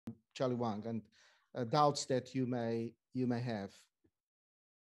Charlie Wang, and doubts that you may have.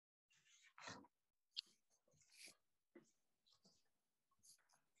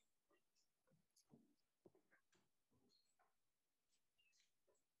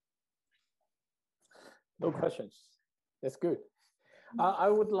 No questions. That's good. I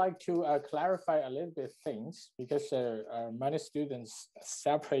would like to clarify a little bit things because many students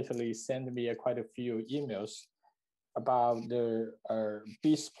separately send me quite a few emails about the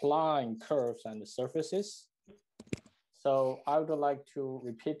B-spline curves and the surfaces. So I would like to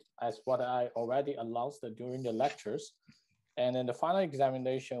repeat as what I already announced during the lectures. And then the final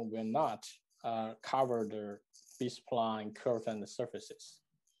examination will not cover the B-spline curves and the surfaces.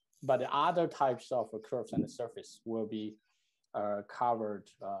 But the other types of curves and the surface will be covered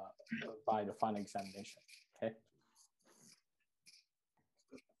by the final examination, okay?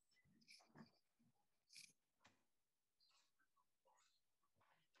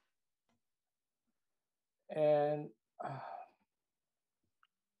 And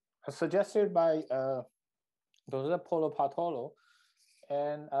suggested by Dr. Polo Patolo,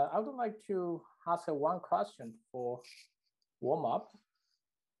 and I would like to ask one question for warm up.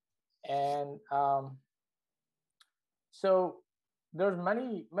 And so there's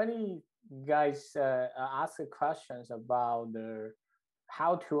many guys ask questions about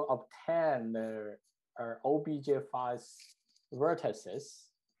how to obtain the OBJ5 vertices.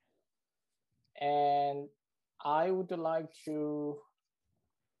 And I would like to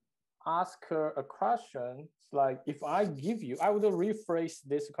ask her a question. It's like, if I give you, I would rephrase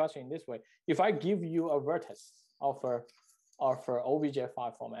this question in this way. If I give you a vertex of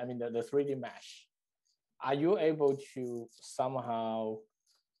OBJ5 form, I mean the 3D mesh, are you able to somehow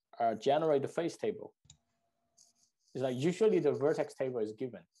generate the phase table? It's like usually the vertex table is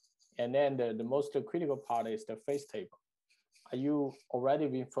given, and then the most critical part is the phase table. Are you already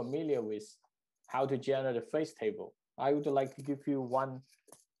been familiar with how to generate a phase table? I would like to give you one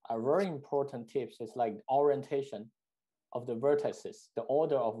very important tips. It's like orientation of the vertices, the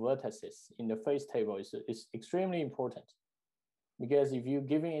order of vertices in the phase table is extremely important. Because if you're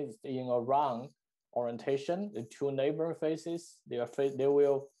giving it in a wrong orientation, the two neighboring faces, they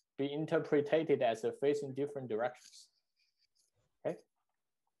will be interpreted as a face in different directions. Okay.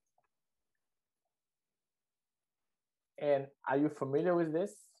 And are you familiar with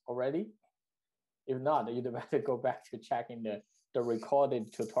this already? If not, you'd better go back to checking the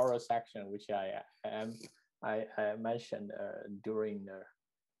recorded tutorial section, which I mentioned during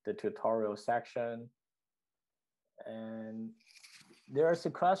the tutorial section. And there's a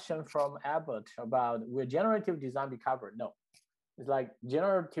question from Abbott about, will generative design be covered? No, it's like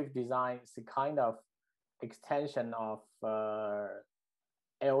generative design is a kind of extension of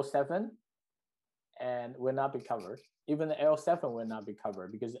L7 and will not be covered. Even the L7 will not be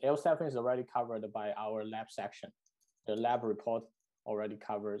covered because L7 is already covered by our lab section. The lab report already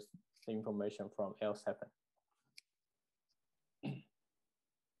covers the information from L7.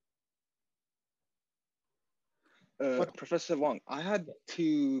 Professor Wang, I had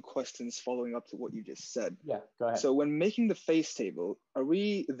two questions following up to what you just said. Yeah, go ahead. So when making the phase table,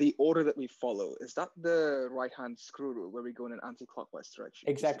 the order that we follow, is that the right-hand screw rule where we go in an anti-clockwise direction?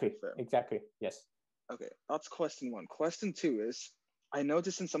 Exactly, yes. Okay, that's question one. Question two is, I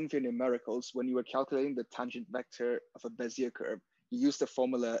noticed in some of your numericals, when you were calculating the tangent vector of a Bezier curve, you used the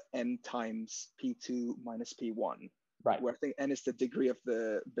formula n times p2 minus p1, right? Where I think n is the degree of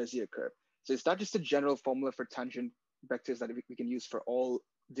the Bezier curve. So is that just a general formula for tangent vectors that we can use for all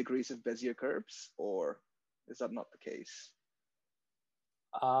degrees of Bezier curves, or is that not the case?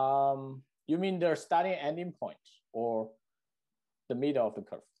 You mean the starting and ending point, or the middle of the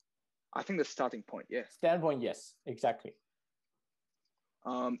curve? I think the starting point, yeah. Starting point, yes, exactly.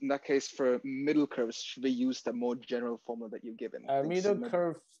 In that case, for middle curves, should we use the more general formula that you've given? Middle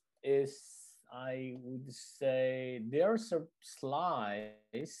curve is, I would say, there's a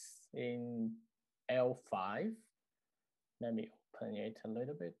slice in L5. Let me open it a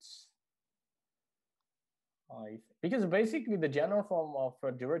little bit. Because basically the general form of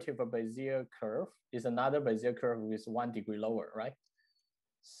a derivative of Bezier curve is another Bezier curve with 1 degree lower, right?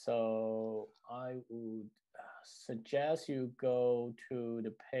 So I would suggest you go to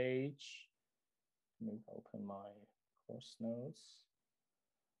the page. Let me open my course notes.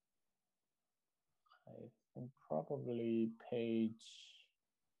 I think probably page,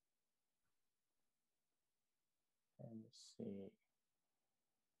 let me see,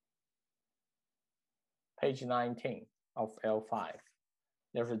 page 19 of L5.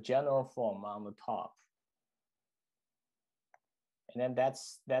 There's a general form on the top. And then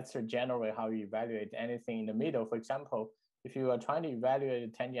that's generally how you evaluate anything in the middle. For example, if you are trying to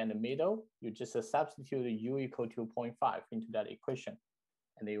evaluate the tangent in the middle, you just substitute u equal to 0.5 into that equation,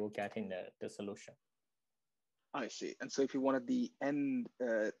 and they will get in the solution. I see. And so if you wanted the end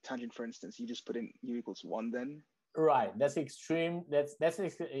tangent, for instance, you just put in u equals 1 then? Right, that's extreme. That's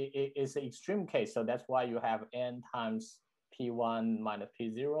is an extreme case. So that's why you have n times p1 minus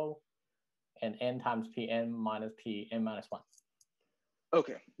p0 and n times pn minus pn minus 1.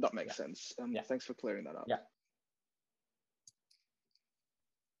 Okay, that makes sense. Thanks for clearing that up. Yeah.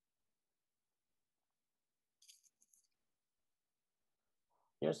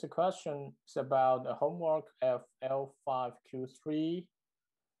 Here's the question. It's about the homework of L5Q3.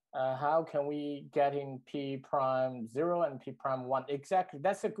 How can we get in P prime 0 and P prime 1? Exactly,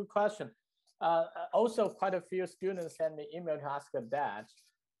 that's a good question. Also, quite a few students sent me email to ask that.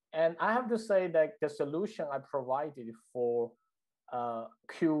 And I have to say that the solution I provided for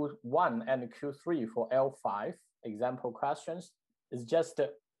Q1 and Q3 for L5 example questions is just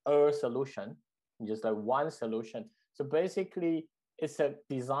a solution, just like one solution. So basically, it's a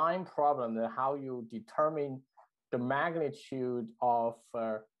design problem, how you determine the magnitude of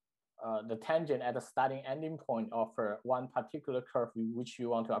the tangent at the starting ending point of one particular curve which you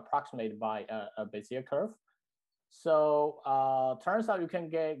want to approximate by a Bezier curve. So turns out you can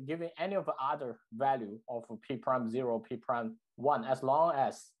get given any of the other value of P prime 0, P prime 1, as long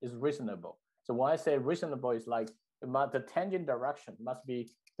as it's reasonable. So when I say reasonable, it's like the tangent direction must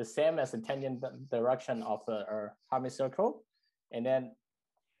be the same as the tangent direction of a Harmonic circle. And then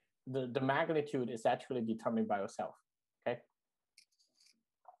the magnitude is actually determined by yourself, okay?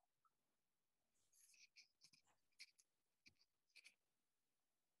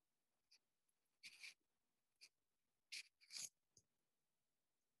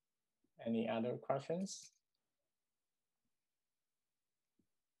 Any other questions?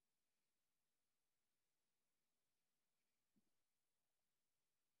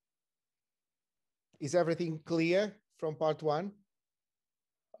 Is everything clear from part 1?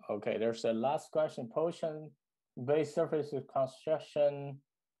 Okay, there's a last question. Poisson-based surface reconstruction.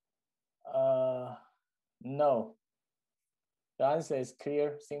 No. The answer is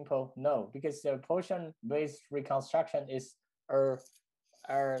clear, simple, no, because the Poisson-based reconstruction is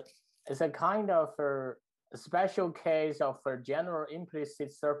it's a kind of a special case of a general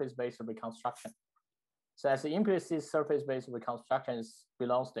implicit surface-based reconstruction. So as the implicit surface-based reconstruction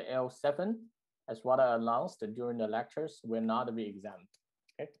belongs to L7, as what I announced during the lectures, will not be examined.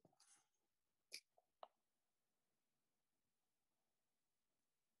 Okay.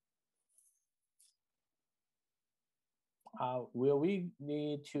 Will we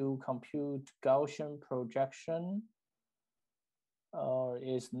need to compute Gaussian projection? Or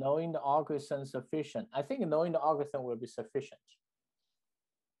is knowing the algorithm sufficient? I think knowing the algorithm will be sufficient.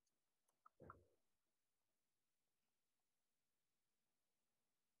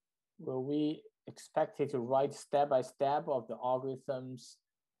 Will we expect it to write step-by-step of the algorithms?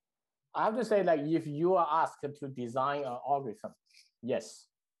 I have to say, like, if you are asked to design an algorithm, yes.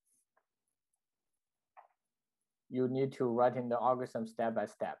 You need to write in the algorithm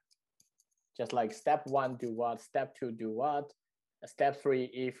step-by-step. Just like step 1, do what, step 2, do what, step 3,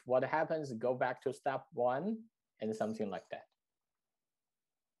 if what happens, go back to step 1, and something like that.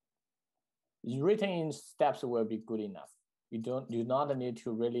 Written in steps will be good enough. You do not need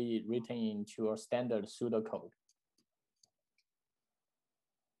to really written into a standard pseudocode.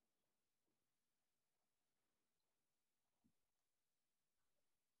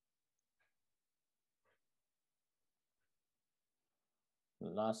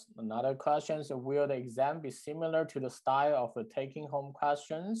 Another question is, will the exam be similar to the style of the taking home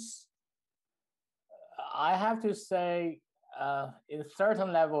questions? I have to say, in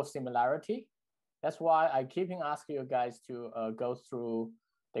certain level of similarity. That's why I keep asking you guys to go through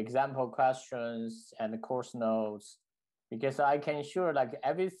the example questions and the course notes, because I can ensure like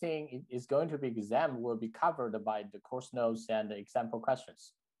everything is going to be examined will be covered by the course notes and the example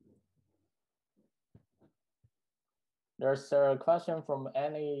questions. There's a question from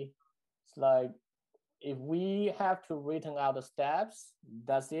Annie. It's like, if we have to written out the steps,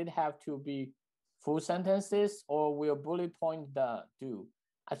 does it have to be full sentences or will bullet point do?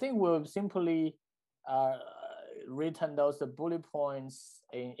 I think we'll simply written those bullet points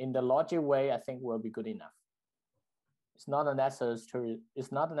in the logic way. I think will be good enough. It's not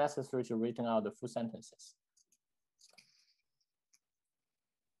necessary to written out the full sentences.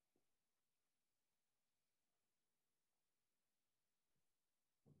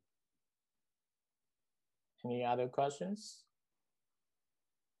 Any other questions?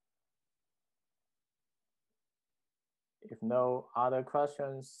 If no other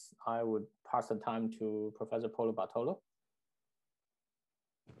questions, I would pass the time to Professor Paulo Bartolo.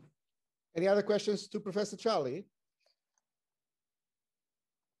 Any other questions to Professor Charlie?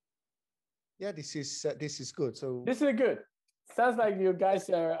 Yeah, this is good. So this is good. Sounds like you guys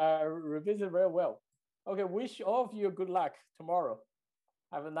are revisit very well. Okay, wish all of you good luck tomorrow.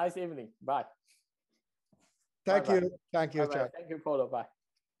 Have a nice evening. Bye. Thank Bye-bye. you. Thank you, Bye-bye. Charlie. Thank you, Paulo. Bye.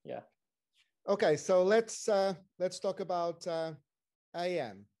 Yeah. Okay, so let's talk about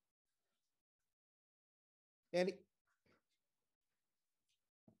AM. Any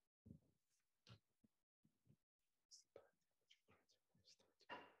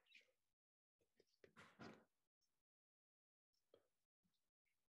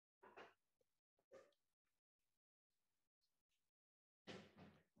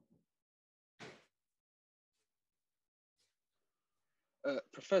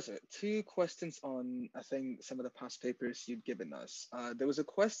Professor, two questions on, I think, some of the past papers you'd given us. There was a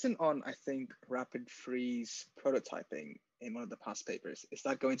question on, I think, rapid freeze prototyping in one of the past papers. Is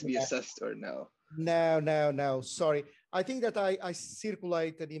that going to be assessed or no? No. Sorry. I think that I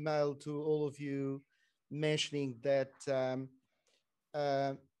circulate an email to all of you mentioning that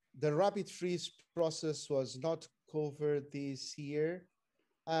the rapid freeze process was not covered this year.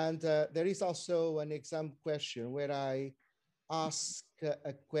 And there is also an exam question where I ask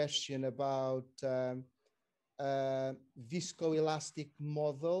a question about viscoelastic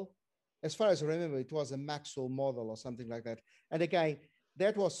model. As far as I remember, it was a Maxwell model or something like that. And again,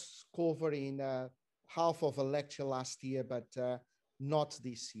 that was covered in half of a lecture last year, but not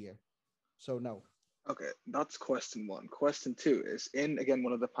this year. So no. Okay, that's question one. Question two is in, again,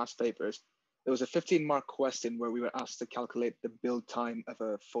 one of the past papers, there was a 15-mark question where we were asked to calculate the build time of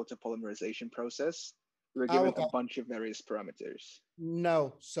a photopolymerization process. We were given a bunch of various parameters.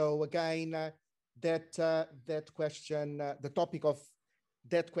 No. So again, that question, the topic of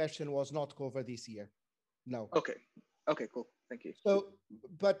that question was not covered this year. No. Okay. Okay, cool. Thank you. So,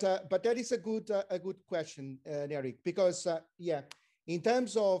 but that is a good question, Eric, because yeah, in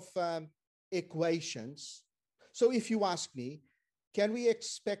terms of equations. So if you ask me, can we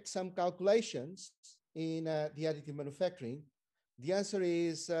expect some calculations in the additive manufacturing? The answer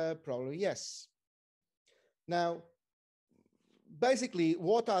is probably yes. Now, basically,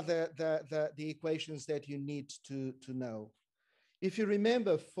 what are the equations that you need to know? If you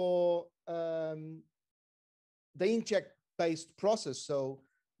remember, for the inkjet-based process, so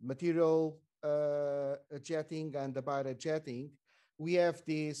material jetting and the binder jetting, we have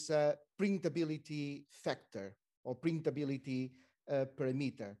this printability factor or printability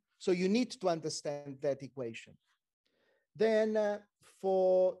parameter. So you need to understand that equation. Then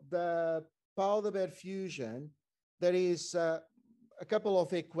for the powder bed fusion, there is a couple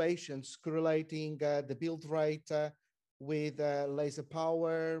of equations correlating the build rate with laser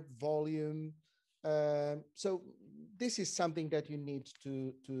power, volume. So this is something that you need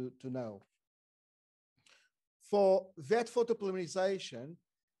to know. For that photopolymerization,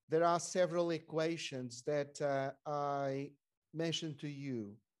 there are several equations that I mentioned to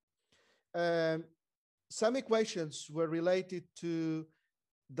you. Some equations were related to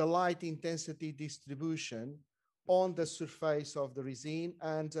the light intensity distribution on the surface of the resin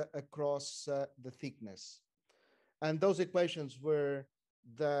and across the thickness. And those equations were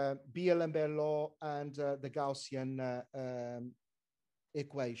the D'Alembert law and the Gaussian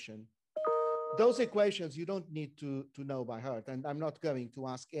equation. Those equations you don't need to know by heart, and I'm not going to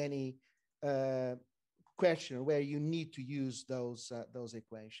ask any question where you need to use those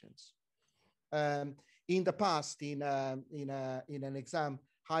equations. In the past, in an exam,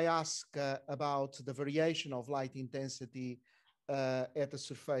 I asked about the variation of light intensity at the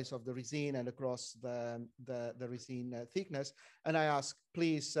surface of the resin and across the resin thickness, and I asked,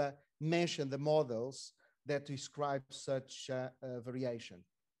 please mention the models that describe such variation.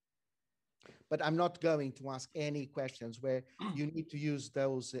 But I'm not going to ask any questions where you need to use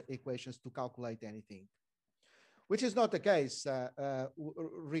those equations to calculate anything, which is not the case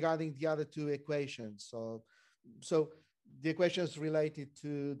regarding the other two equations. So the equations related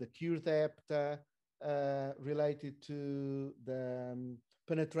to the cure depth, related to the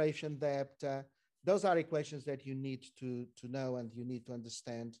penetration depth, those are equations that you need to know and you need to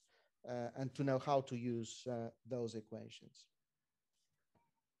understand and to know how to use those equations.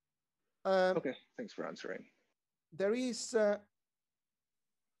 Okay, thanks for answering. There is a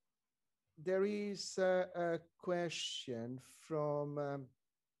question from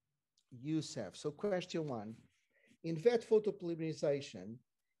Youssef. So question one, in vat photopolymerization,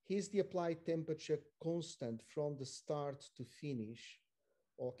 is the applied temperature constant from the start to finish,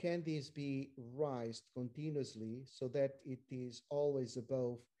 or can this be raised continuously so that it is always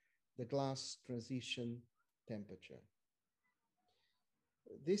above the glass transition temperature?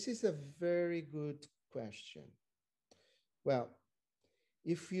 this is a very good question. Well,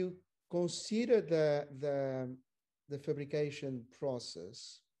 if you consider the fabrication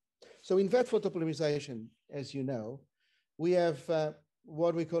process, so in wet photopolymerization, as you know, we have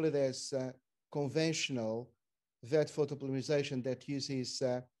what we call it as conventional wet photopolymerization that uses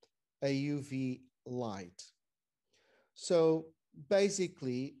a UV light. So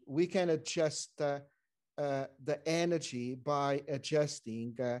basically, we can adjust the energy by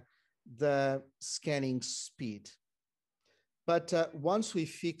adjusting the scanning speed. But once we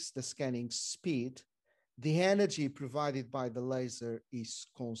fix the scanning speed, the energy provided by the laser is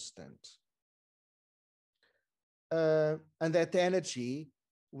constant. And that energy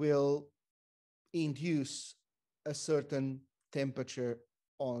will induce a certain temperature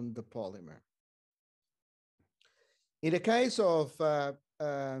on the polymer. In the case of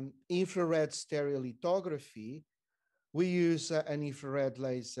infrared stereolithography, we use an infrared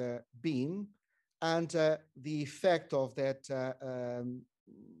laser beam, and the effect of that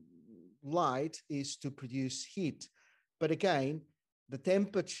light is to produce heat. But again, the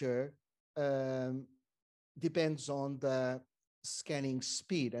temperature depends on the scanning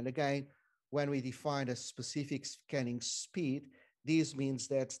speed. And again, when we define a specific scanning speed, this means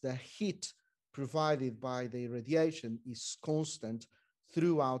that the heat provided by the radiation is constant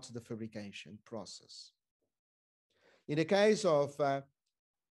throughout the fabrication process. In the case of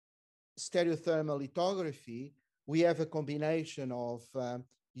stereothermal lithography, we have a combination of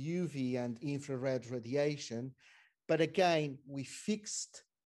UV and infrared radiation, but again, we fixed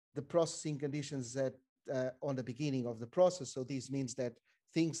the processing conditions that on the beginning of the process. So this means that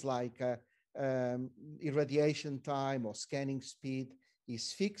things like irradiation time or scanning speed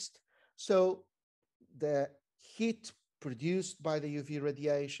is fixed. So the heat produced by the UV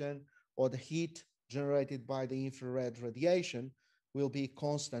radiation or the heat generated by the infrared radiation will be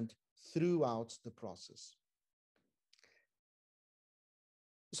constant throughout the process.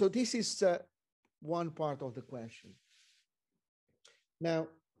 So this is one part of the question. Now,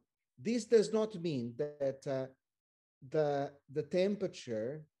 this does not mean that the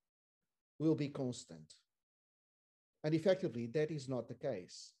temperature will be constant. And effectively, that is not the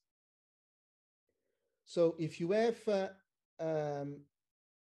case. So if you have a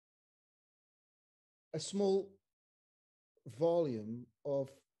small volume of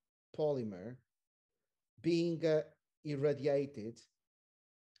polymer being irradiated,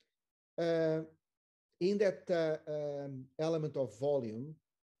 in that element of volume,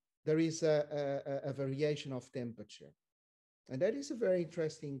 there is a variation of temperature. And that is a very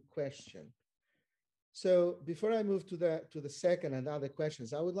interesting question. So before I move to the second and other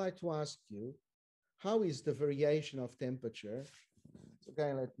questions, I would like to ask you, how is the variation of temperature? So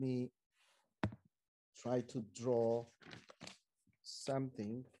again, let me try to draw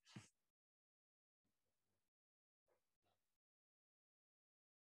something.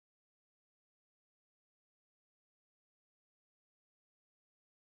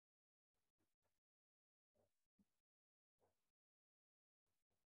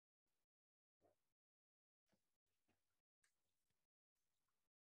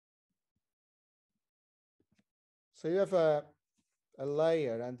 So you have a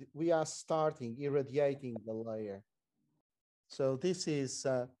layer, and we are starting irradiating the layer. So this is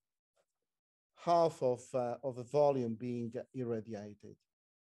half of a volume being irradiated.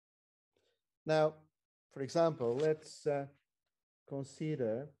 Now, for example, let's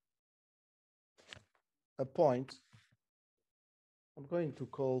consider a point. I'm going to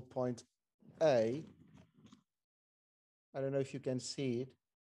call point A. I don't know if you can see it.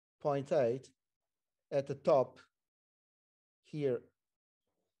 Point 8 at the top here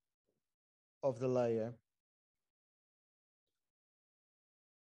of the layer.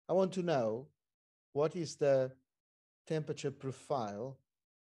 I want to know what is the temperature profile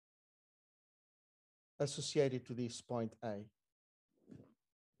associated to this point A.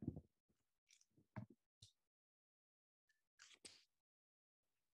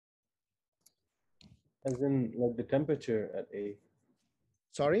 As in, like the temperature at A.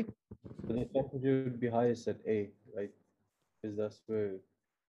 Sorry? So the temperature would be highest at A, right? Because that's where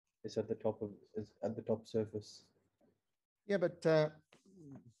it's at the top of, it's at the top surface. Yeah, but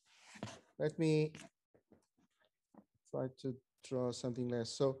let me try to draw something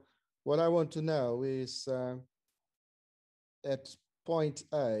less. So what I want to know is at point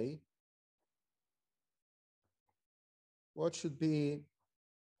A, what should be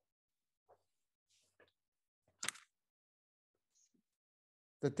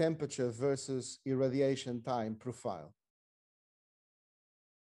the temperature versus irradiation time profile?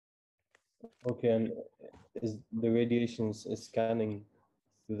 Okay, and is the radiation is scanning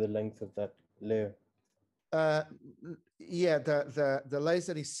through the length of that layer. Yeah, the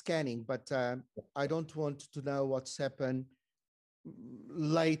laser is scanning, but I don't want to know what's happened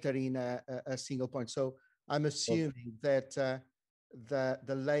later in a single point. So I'm assuming that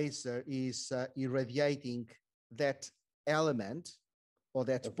the laser is irradiating that element or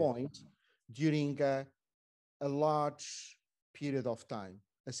that point during a large period of time,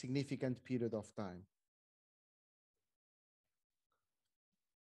 a significant period of time.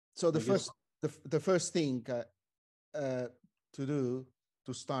 So the first thing to do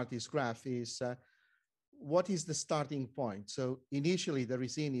to start this graph is what is the starting point? So initially the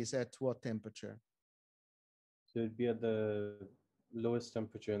resin is at what temperature? So it'd be at the lowest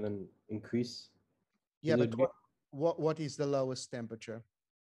temperature and then increase. Yeah, but what is the lowest temperature?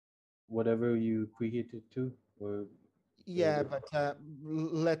 Whatever you preheat it to, or yeah, but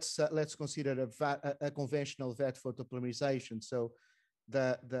let's consider a conventional vat photopolymerization. So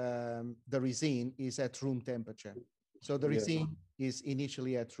the resin is at room temperature. So the resin is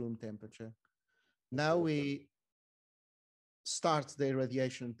initially at room temperature. Now we start the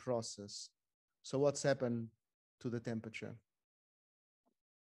irradiation process. So what's happened to the temperature?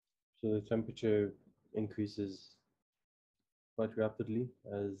 So the temperature increases quite rapidly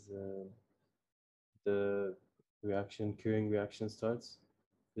as the curing reaction starts.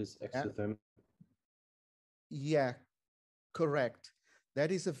 Is exothermic. Yeah, correct.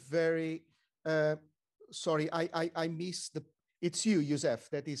 That is a very, sorry, I missed the, it's you, Youssef,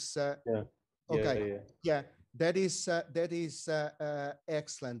 that is, okay. Yeah, that is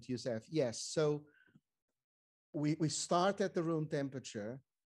excellent, Youssef. Yes, so we start at the room temperature.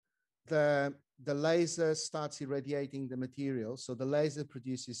 The laser starts irradiating the material. So the laser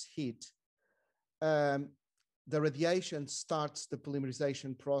produces heat. The radiation starts the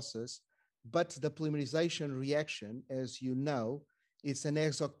polymerization process, but the polymerization reaction, as you know, is an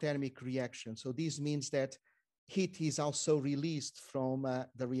exothermic reaction. So this means that heat is also released from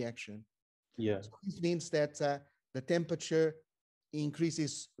the reaction. Yeah. So this means that the temperature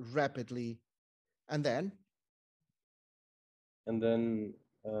increases rapidly. And then?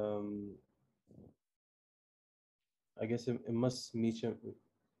 I guess it must meet,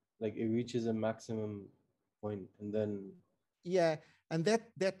 like it reaches a maximum point, and then. Yeah, and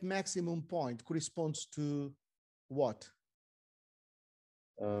that maximum point corresponds to what?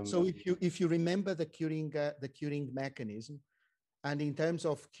 So if you remember the curing mechanism, and in terms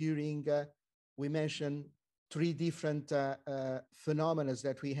of curing, we mentioned three different phenomena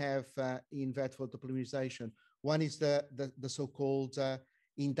that we have in vat photopolymerization. One is the so-called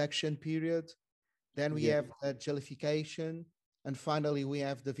induction period. Then we have gellification, and finally we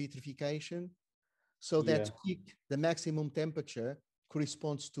have the vitrification. So that peak, the maximum temperature,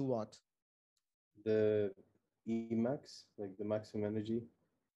 corresponds to what? The Emax, like the maximum energy.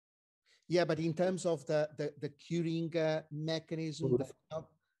 Yeah, but in terms of the curing mechanism,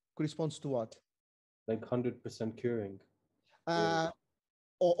 corresponds to what? Like 100% curing.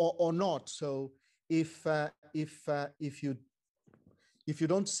 Or not. So if you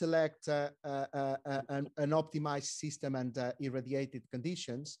don't select an optimized system and irradiated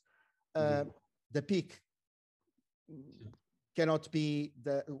conditions, the peak cannot be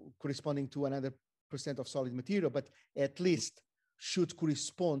corresponding to 100% of solid material, but at least should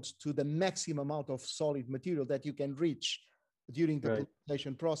correspond to the maximum amount of solid material that you can reach during the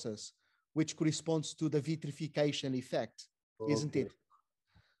polymerization process, which corresponds to the vitrification effect, isn't it?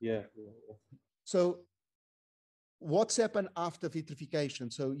 Yeah. So what's happened after vitrification?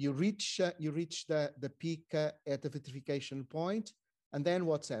 So you reach the peak at the vitrification point, and then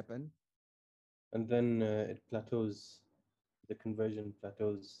what's happened? And then it plateaus, the conversion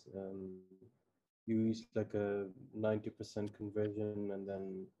plateaus. You reach like a 90% conversion, and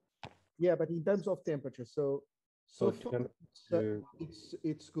then. Yeah, but in terms of temperature, so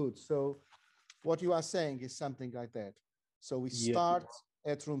it's good. So what you are saying is something like that. So we start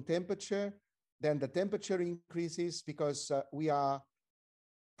at room temperature, then the temperature increases because we are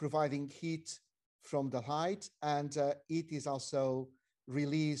providing heat from the height, and it is also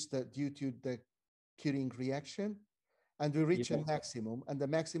released due to the curing reaction, and we reach a maximum, and the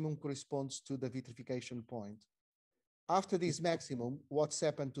maximum corresponds to the vitrification point. After this maximum, what's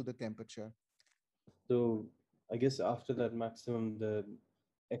happened to the temperature? So I guess after that maximum, the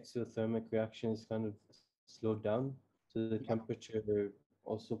exothermic reaction is kind of slowed down. So the temperature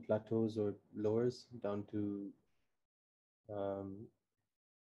also plateaus or lowers down to a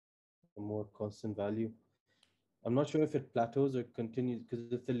more constant value. I'm not sure if it plateaus or continues,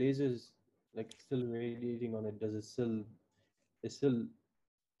 because if the laser is like still radiating on it, it's still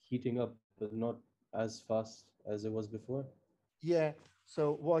heating up, but not as fast as it was before? Yeah.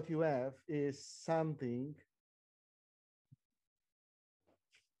 So what you have is something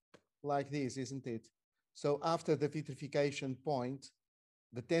like this, isn't it? So after the vitrification point,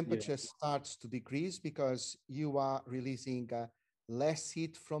 the temperature starts to decrease because you are releasing less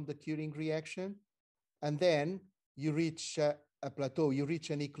heat from the curing reaction. And then you reach a plateau, you reach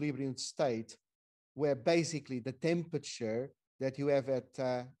an equilibrium state where basically the temperature that you have at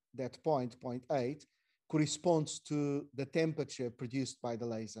that point, 0.8, corresponds to the temperature produced by the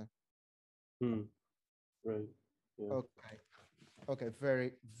laser. Right. Yeah. Okay. Okay.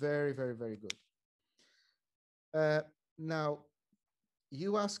 Very, very, very, very good. Now,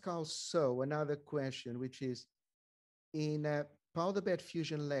 you ask also another question, which is in a powder bed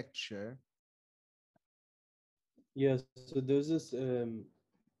fusion lecture. Yeah. So there's this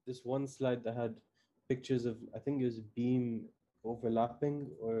one slide that had pictures of, I think it was beam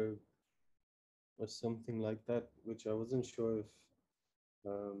overlapping or something like that, which I wasn't sure if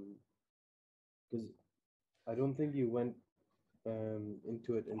because I don't think you went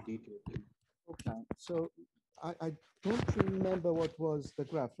into it in detail. Okay, so I don't remember what was the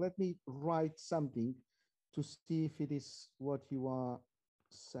graph. Let me write something to see if it is what you are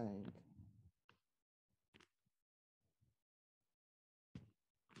saying.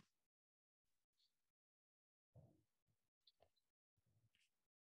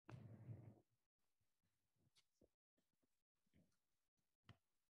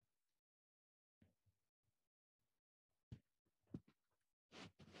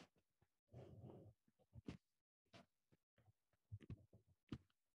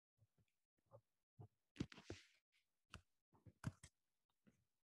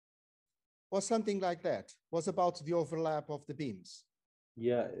 Was something like that. Was about the overlap of the beams.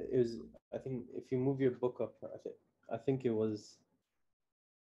 Yeah, it was. I think if you move your book up, I think it was.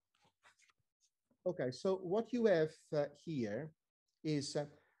 Okay, so what you have here is,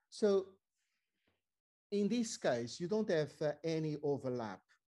 so in this case, you don't have any overlap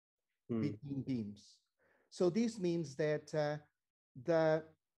between beams. So this means that the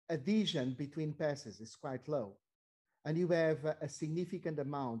adhesion between passes is quite low, and you have a significant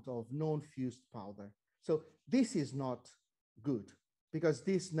amount of non-fused powder. So this is not good because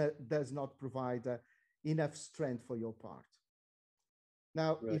this does not provide enough strength for your part.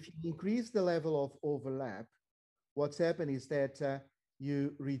 Now, if you increase the level of overlap, what's happened is that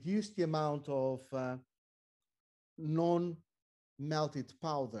you reduce the amount of non-melted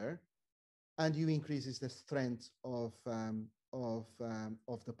powder, and you increases the strength of the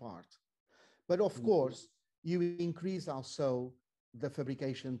part. But of course, you increase also the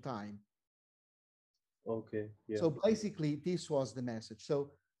fabrication time. Okay. Yeah. So basically, this was the message.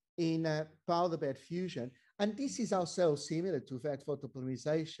 So in powder bed fusion, and this is also similar to wet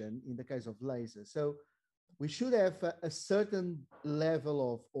photopolymerization in the case of laser. So we should have a certain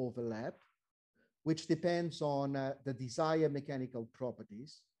level of overlap, which depends on the desired mechanical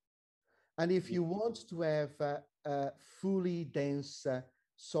properties. And if you want to have a fully dense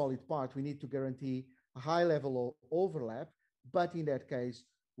solid part, we need to guarantee a high level of overlap. But in that case,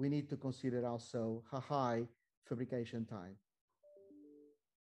 we need to consider also a high fabrication time.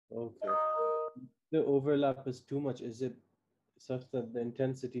 Okay. The overlap is too much. Is it such that the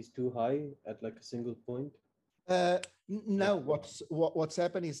intensity is too high at like a single point? No, what's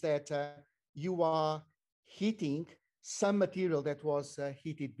happened is that you are heating some material that was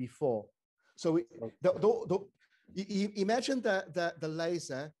heated before. So imagine the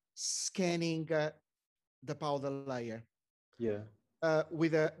laser scanning the powder layer. Yeah.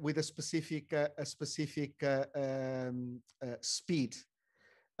 With a specific speed.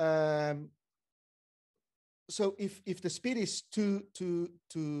 So if the speed is too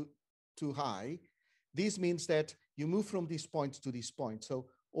high, this means that you move from this point to this point. So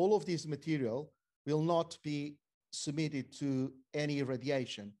all of this material will not be submitted to any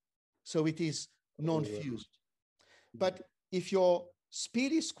radiation. So it is non-fused. But if your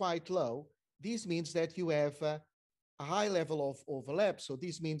speed is quite low, this means that you have a high level of overlap. So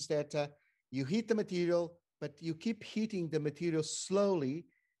this means that you heat the material, but you keep heating the material slowly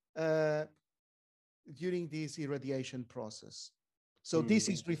during this irradiation process. So this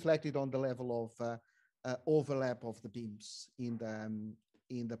is reflected on the level of overlap of the beams in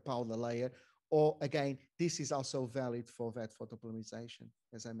the powder layer. Or again, this is also valid for wet photopolymerization,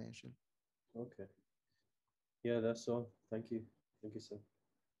 as I mentioned. Okay. Yeah, that's all. Thank you. Thank you, sir.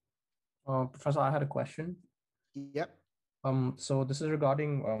 Professor, I had a question. Yep. So this is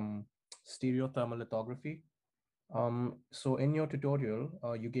regarding stereothermal lithography. So in your tutorial,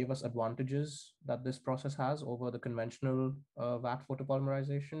 you gave us advantages that this process has over the conventional vat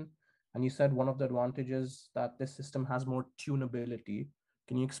photopolymerization. And you said one of the advantages that this system has more tunability.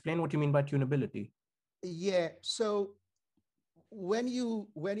 Can you explain what you mean by tunability? Yeah, so when you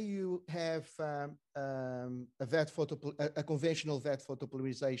have a conventional vat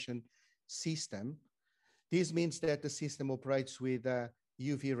photopolymerization system, this means that the system operates with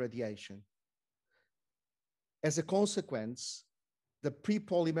UV radiation. As a consequence, the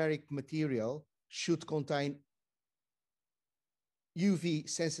pre-polymeric material should contain UV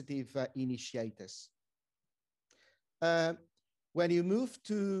sensitive initiators. When you move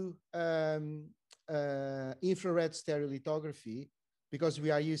to infrared stereolithography, because we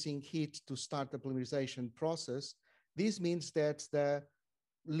are using heat to start the polymerization process, this means that the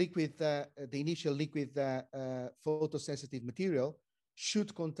initial liquid photosensitive material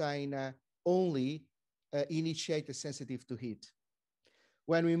should contain only initiators sensitive to heat.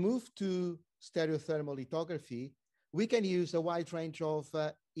 When we move to stereothermal lithography, we can use a wide range of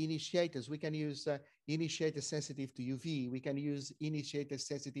initiators. We can use initiators sensitive to UV. We can use initiators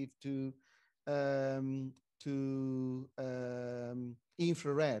sensitive to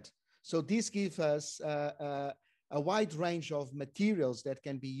infrared. So this gives us a wide range of materials that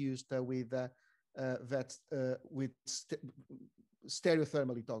can be used with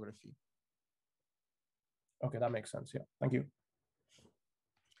stereothermal lithography. Okay, that makes sense. Yeah, thank you.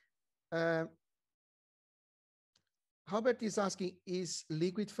 Albert is asking, is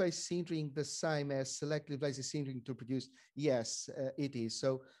liquid phase sintering the same as selective laser sintering to produce? Yes, it is.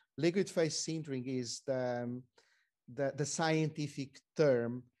 So liquid phase sintering is the scientific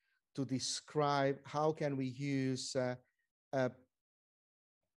term to describe how can we use a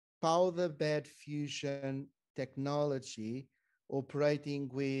powder bed fusion technology operating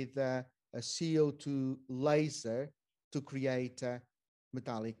with a CO2 laser to create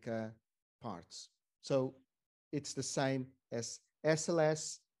metallic parts. So it's the same as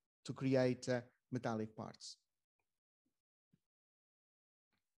SLS to create metallic parts.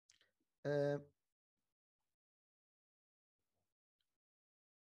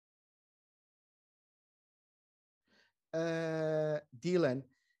 Dylan,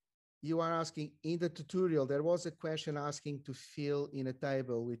 you are asking, in the tutorial, there was a question asking to fill in a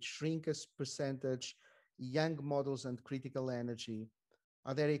table with shrinkage percentage, Young models, and critical energy.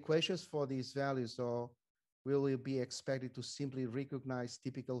 Are there equations for these values, or will we be expected to simply recognize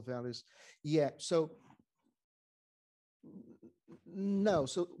typical values? Yeah, so no,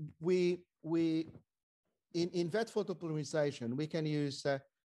 so we in vat photopolymerization, we can use a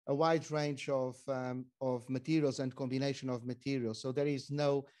wide range of materials and combination of materials. So there is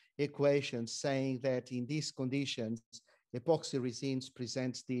no equation saying that in these conditions, epoxy resins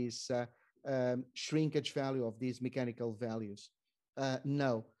presents this shrinkage value of these mechanical values.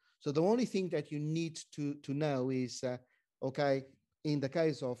 No. So the only thing that you need to know is, okay, in the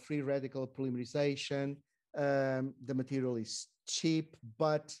case of free radical polymerization, the material is cheap,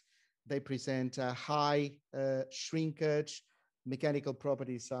 but they present a high shrinkage, mechanical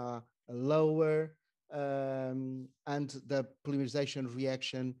properties are lower, and the polymerization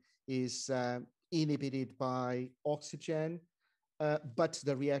reaction is inhibited by oxygen, but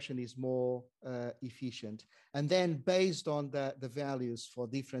the reaction is more efficient. And then based on the values for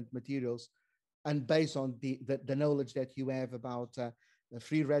different materials, and based on the knowledge that you have about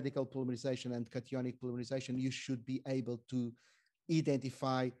free radical polymerization and cationic polymerization, you should be able to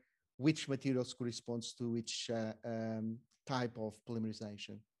identify which materials corresponds to which type of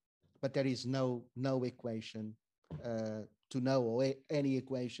polymerization. But there is no equation to know, or any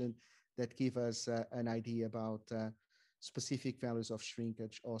equation that give us an idea about specific values of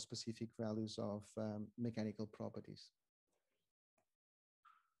shrinkage or specific values of mechanical properties.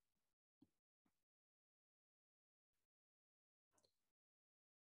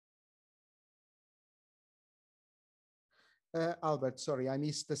 Albert, sorry, I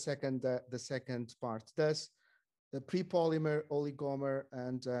missed the second part. Does the prepolymer, oligomer,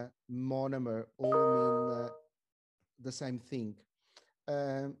 and monomer all mean the same thing?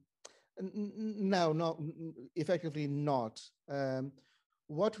 No, effectively not.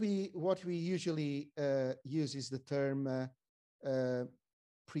 What we usually use is the term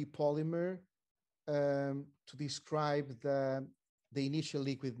prepolymer to describe the initial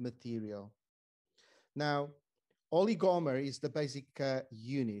liquid material. Now, oligomer is the basic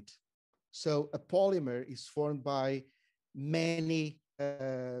unit. So a polymer is formed by many,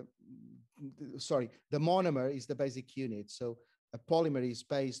 the monomer is the basic unit. So a polymer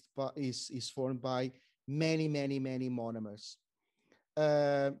is formed by many monomers.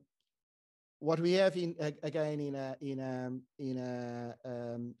 What we have in a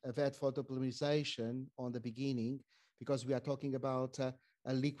vat photopolymerization on the beginning, because we are talking about a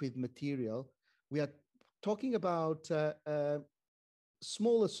liquid material, we are talking about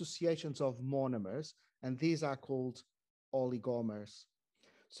small associations of monomers, and these are called oligomers.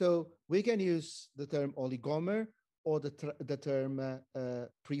 So we can use the term oligomer or the term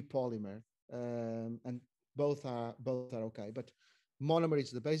prepolymer, and both are okay. But monomer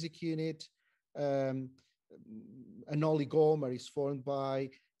is the basic unit. An oligomer is formed by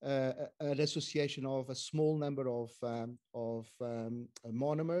an association of a small number of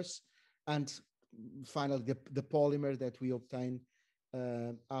monomers, and finally the polymer that we obtain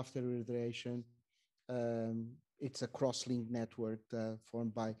after iteration. It's a cross-linked network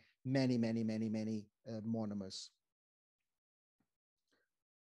formed by many monomers.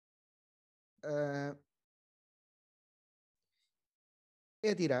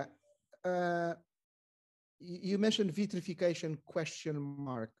 Edira, you mentioned vitrification question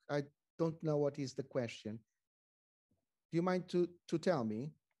mark. I don't know what is the question. Do you mind to tell me?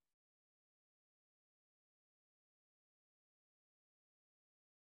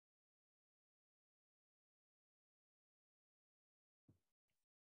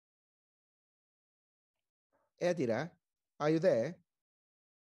 Edira, are you there?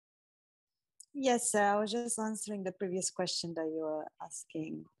 Yes, sir. I was just answering the previous question that you were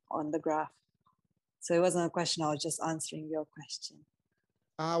asking on the graph. So it wasn't a question, I was just answering your question.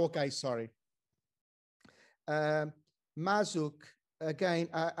 Ah, okay, sorry. Mazuk, again,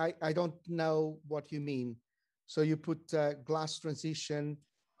 I don't know what you mean. So you put glass transition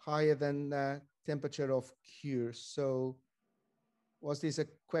higher than temperature of cure. So was this a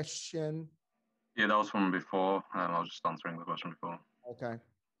question? Yeah, that was from before. I was just answering the question before. Okay.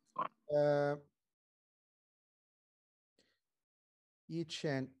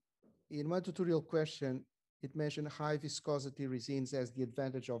 Yi-Chen, in one tutorial question, it mentioned high viscosity resins as the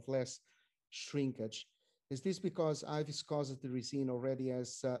advantage of less shrinkage. Is this because high viscosity resin already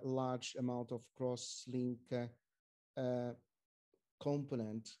has a large amount of cross-link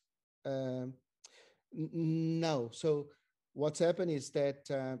component? No. So what's happened is that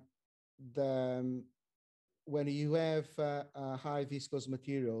when you have high viscous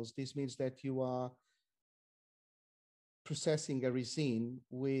materials, this means that you are processing a resin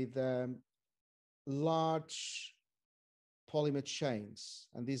with large polymer chains,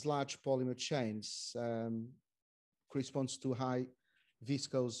 and these large polymer chains corresponds to high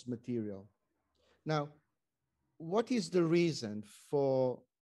viscous material. Now, what is the reason for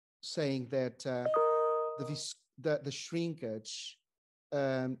saying that the shrinkage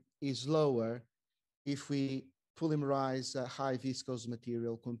is lower if we polymerize a high viscous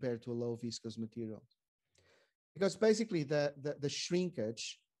material compared to a low viscous material? Because basically the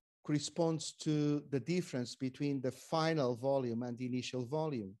shrinkage corresponds to the difference between the final volume and the initial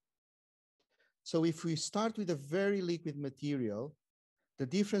volume. So if we start with a very liquid material, the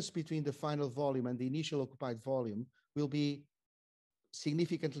difference between the final volume and the initial occupied volume will be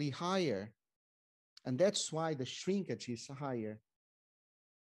significantly higher. And that's why the shrinkage is higher.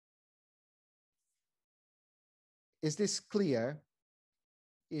 Is this clear,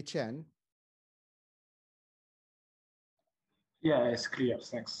 Yi-Chen? Yeah, it's clear.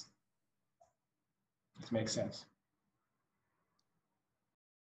 Thanks. It makes sense.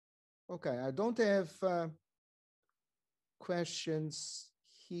 Okay, I don't have questions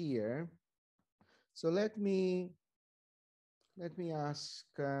here. So let me ask.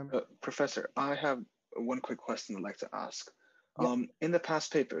 Professor, I have one quick question I'd like to ask. Yeah. In the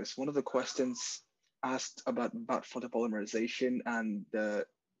past papers, one of the questions asked about photopolymerization and the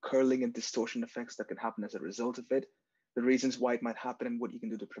curling and distortion effects that can happen as a result of it, the reasons why it might happen and what you can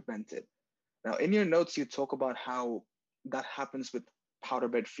do to prevent it. Now, in your notes, you talk about how that happens with powder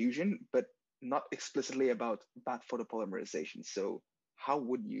bed fusion, but not explicitly about bath photopolymerization. So how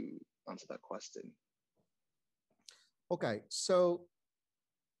would you answer that question? Okay, so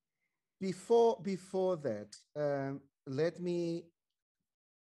before that, let me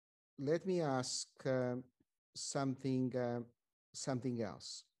ask something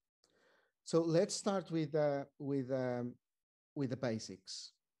else. So let's start with the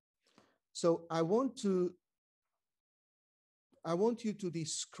basics. So I want you to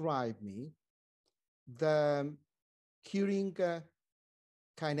describe me the curing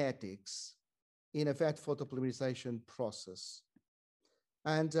kinetics in a vat photopolymerization process.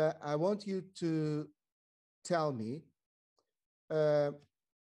 And I want you to tell me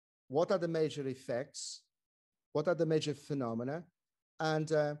what are the major effects, what are the major phenomena,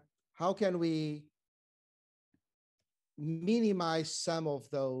 and how can we minimize some of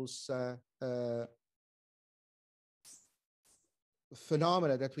those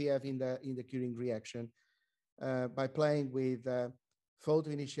phenomena that we have in the curing reaction by playing with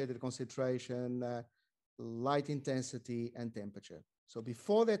photo-initiated concentration, light intensity, and temperature. So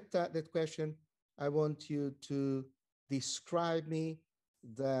before that question, I want you to describe me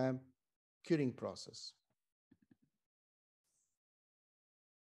the curing process.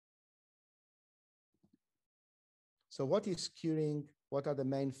 So what is curing? What are the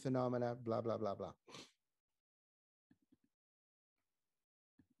main phenomena? Blah, blah, blah, blah.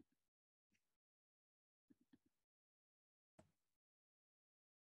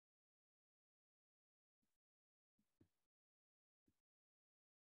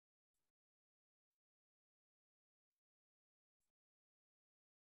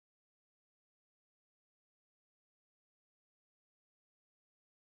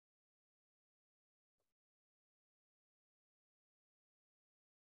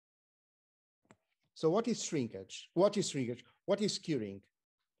 So what is shrinkage? What is shrinkage? What is curing?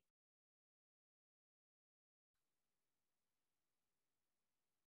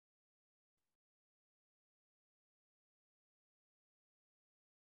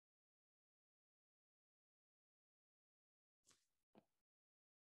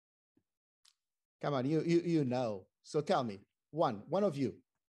 Come on, you know. So tell me, one of you.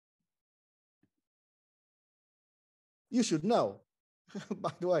 You should know.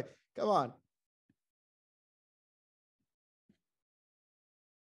 By the way, come on.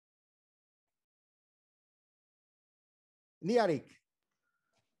 Niarik.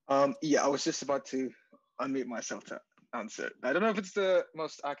 Yeah, I was just about to unmute myself to answer. I don't know if it's the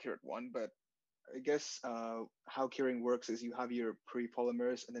most accurate one, but I guess how curing works is you have your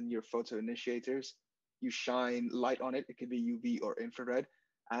prepolymers and then your photoinitiators. You shine light on it. It could be UV or infrared,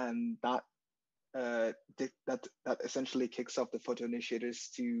 and that essentially kicks off the photoinitiators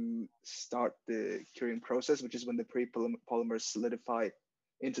to start the curing process, which is when the prepolymers solidify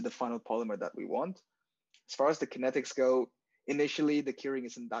into the final polymer that we want. As far as the kinetics go, initially the curing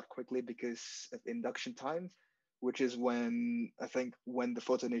isn't that quickly because of induction time, which is when I think when the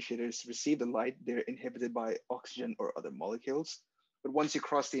photoinitiators receive the light, they're inhibited by oxygen or other molecules. But once you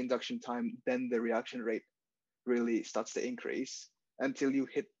cross the induction time, then the reaction rate really starts to increase until you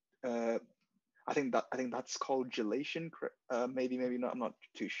hit. I think that's called gelation. Maybe not. I'm not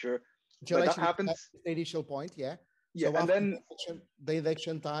too sure. Gelation, but that happens. The initial point, yeah. Yeah, so and then the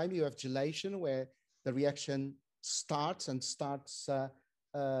induction time, you have gelation where the reaction starts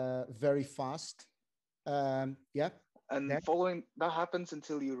very fast. Yeah. And following that happens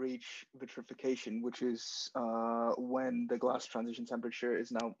until you reach vitrification, which is when the glass transition temperature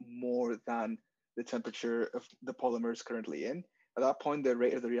is now more than the temperature of the polymers currently in. At that point, the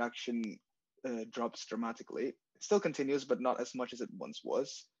rate of the reaction drops dramatically. It still continues, but not as much as it once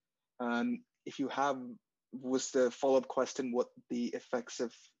was. And if you have, was the follow-up question what the effects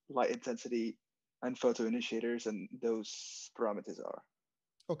of light intensity and photoinitiators and those parameters are?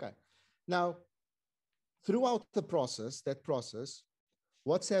 Okay. Now, throughout the process,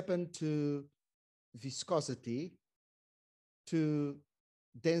 what's happened to viscosity, to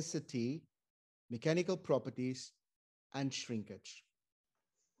density, mechanical properties, and shrinkage?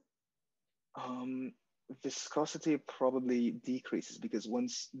 Viscosity probably decreases because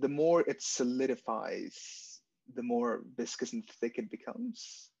the more it solidifies, the more viscous and thick it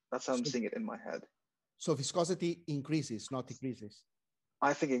becomes. That's how I'm seeing it in my head. So viscosity increases, not decreases.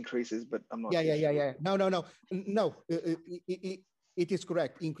 I think increases, but I'm not. Yeah. No. It is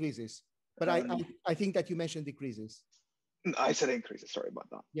correct. Increases, but I think that you mentioned decreases. I said increases. Sorry about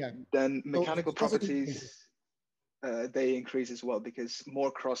that. Yeah. Then mechanical properties, they increase as well because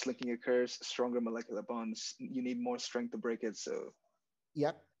more cross-linking occurs, stronger molecular bonds. You need more strength to break it. So.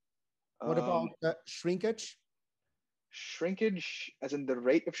 Yeah. What about shrinkage? Shrinkage, as in the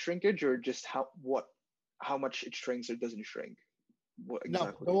rate of shrinkage, or just how much it shrinks or doesn't shrink? What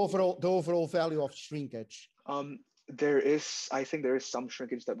exactly? No, the overall value of shrinkage. I think there is some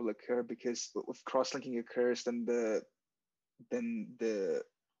shrinkage that will occur because if cross-linking occurs, then the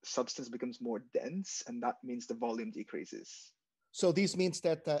substance becomes more dense, and that means the volume decreases. So this means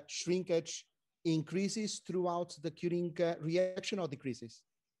that shrinkage increases throughout the curing reaction or decreases?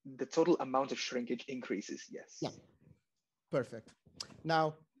 The total amount of shrinkage increases, yes. Yeah, perfect.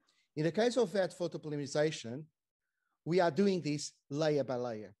 Now, in the case of that photopolymerization, we are doing this layer by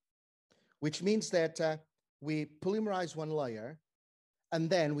layer, which means that we polymerize one layer and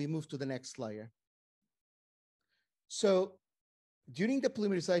then we move to the next layer. So during the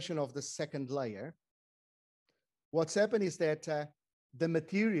polymerization of the second layer, what's happened is that the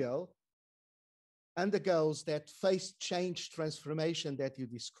material undergoes that phase change transformation that you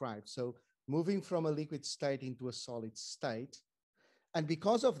described. So moving from a liquid state into a solid state. And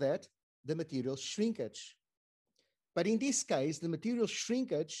because of that, the material shrinkage. But in this case, the material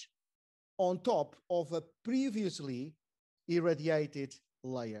shrinkage on top of a previously irradiated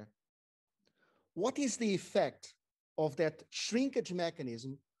layer. What is the effect of that shrinkage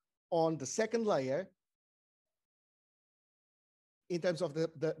mechanism on the second layer in terms of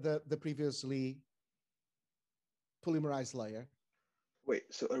the previously polymerized layer? Wait,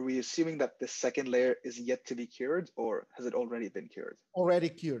 so are we assuming that the second layer is yet to be cured, or has it already been cured? Already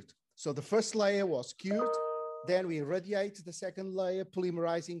cured. So the first layer was cured, then we irradiate the second layer,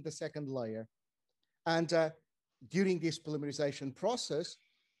 polymerizing the second layer. And during this polymerization process,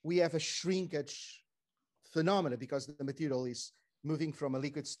 we have a shrinkage phenomena because the material is moving from a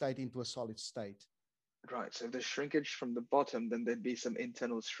liquid state into a solid state. Right, so if there's shrinkage from the bottom, then there'd be some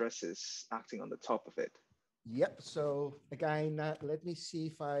internal stresses acting on the top of it. Yep. So again, let me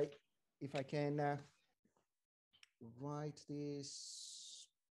see if I can write this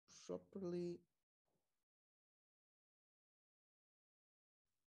properly.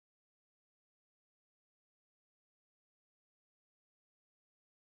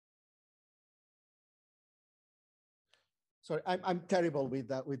 Sorry, I'm terrible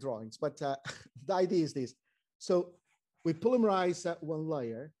with drawings, but the idea is this. So we polymerize one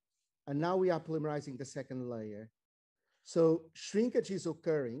layer, and now we are polymerizing the second layer. So shrinkage is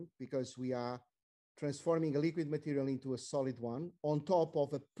occurring because we are transforming a liquid material into a solid one on top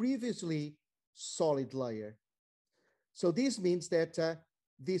of a previously solid layer. So this means that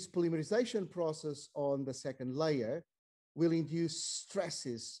this polymerization process on the second layer will induce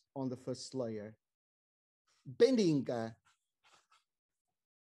stresses on the first layer, bending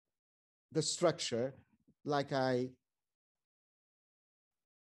the structure like I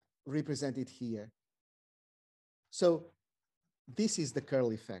represented here. So this is the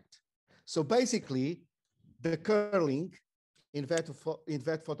curl effect. So basically, the curling in wet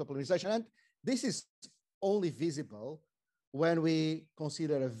photopolymerization, and this is only visible when we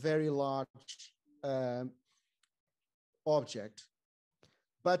consider a very large object.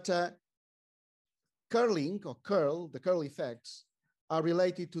 But curling or curl, the curl effects, are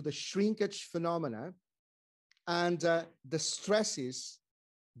related to the shrinkage phenomena and the stresses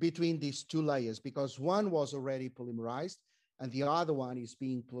between these two layers, because one was already polymerized and the other one is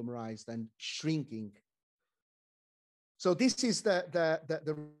being polymerized and shrinking. So this is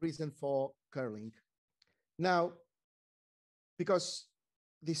the reason for curling. Now, because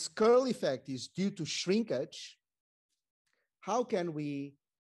this curl effect is due to shrinkage, how can we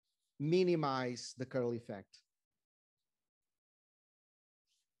minimize the curl effect?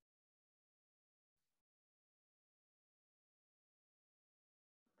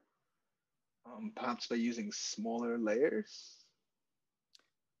 Perhaps by using smaller layers?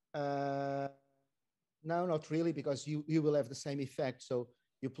 No, not really, because you will have the same effect. So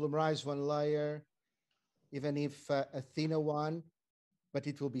you polymerize one layer, even if a thinner one, but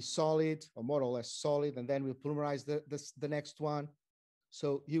it will be solid or more or less solid, and then we'll polymerize the next one.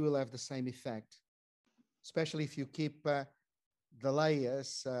 So you will have the same effect, especially if you keep the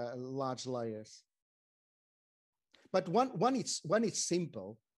layers, large layers. But one is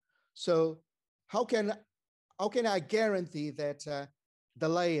simple. So how can I guarantee that the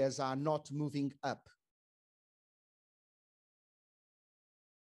layers are not moving up?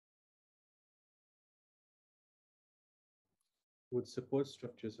 Would support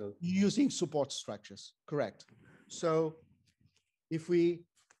structures help? Using support structures, correct. So if we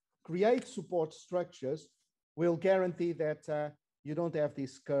create support structures, we'll guarantee that you don't have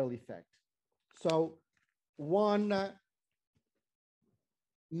this curl effect. So one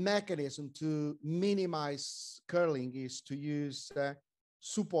mechanism to minimize curling is to use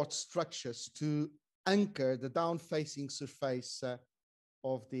support structures to anchor the down-facing surface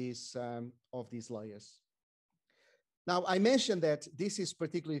of these layers. Now, I mentioned that this is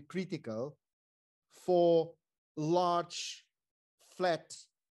particularly critical for large, flat,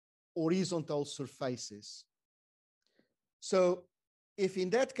 horizontal surfaces. So if in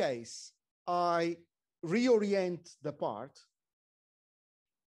that case, I reorient the part,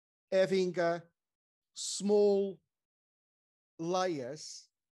 having small layers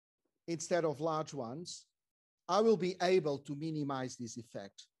instead of large ones, I will be able to minimize this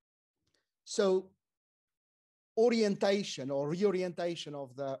effect. So orientation or reorientation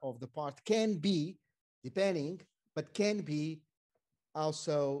of the part can be, depending, but can be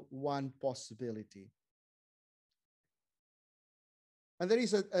also one possibility. And there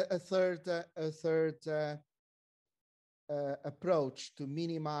is a third approach to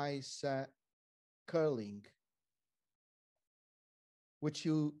minimize curling, which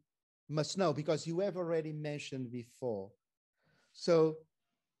you must know because you have already mentioned before. So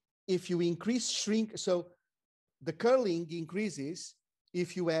if you increase shrink, so the curling increases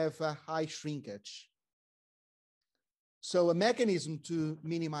if you have a high shrinkage. So a mechanism to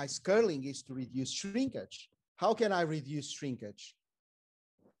minimize curling is to reduce shrinkage. How can I reduce shrinkage?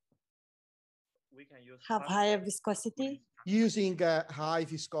 We can use Have higher viscosity? Using a high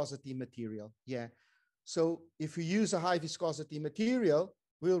viscosity material, yeah. So if you use a high viscosity material,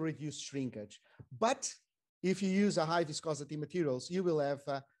 we'll reduce shrinkage. But if you use a high viscosity materials, you will have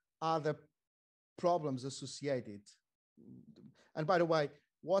other problems associated. And by the way,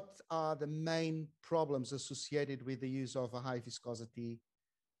 what are the main problems associated with the use of a high viscosity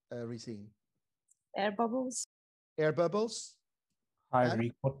resin? Air bubbles? Air bubbles. High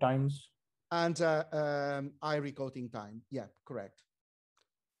recoat times. And eye recoating time. Yeah, correct.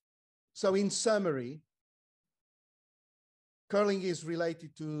 So in summary, curling is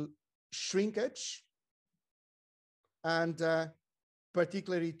related to shrinkage and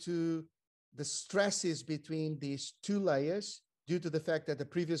particularly to the stresses between these two layers due to the fact that the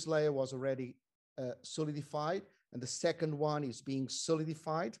previous layer was already solidified and the second one is being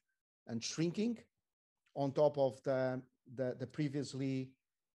solidified and shrinking on top of the previously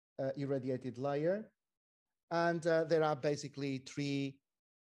irradiated layer. And there are basically three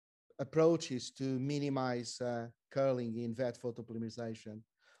approaches to minimize curling in wet photopolymerization.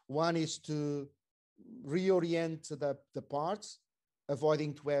 One is to reorient the parts,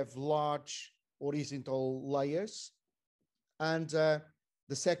 avoiding to have large horizontal layers. And the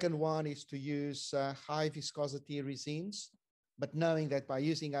second one is to use high viscosity resins, but knowing that by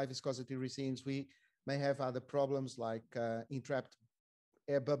using high viscosity resins, we may have other problems like entrapped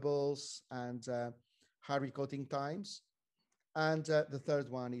air bubbles and high recoating times. And the third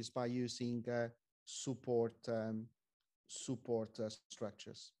one is by using support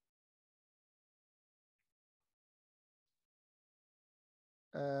structures.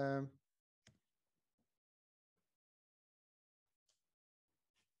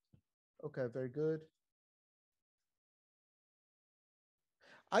 Okay, very good.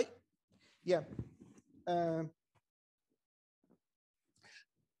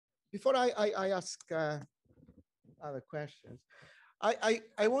 Before I ask other questions, I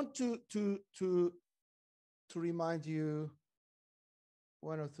want to remind you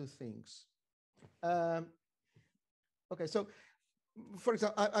one or two things. Okay, so for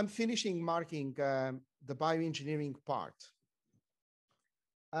example, I'm finishing marking the bioengineering part,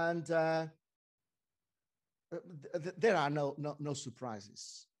 and there are no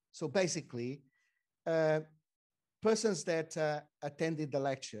surprises. So basically, persons that attended the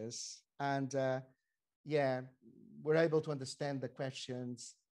lectures and were able to understand the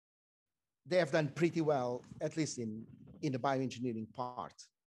questions, they have done pretty well, at least in the bioengineering part.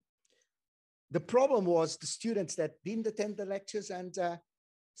 The problem was the students that didn't attend the lectures, and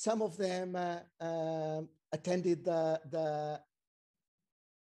some of them attended the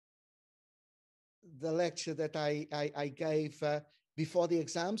lecture that I gave before the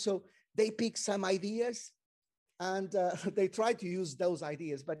exam. So they picked some ideas and they tried to use those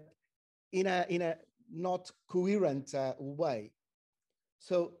ideas, but in a not coherent way.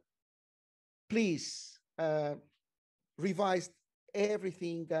 So please revise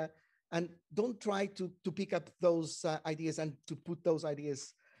everything and don't try to pick up those ideas and to put those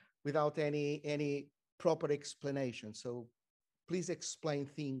ideas without any proper explanation. So please explain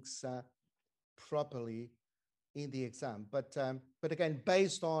things properly in the exam. But again,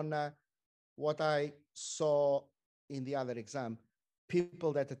 based on what I saw in the other exam,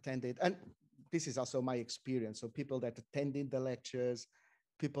 people that attended, and this is also my experience, so people that attended the lectures,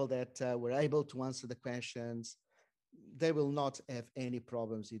 people that were able to answer the questions, they will not have any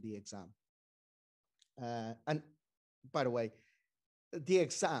problems in the exam. And by the way, the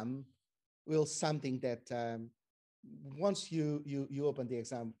exam will something that once you open the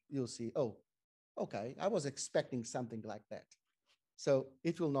exam, you'll see, oh, okay, I was expecting something like that. So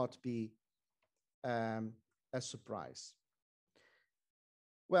it will not be a surprise.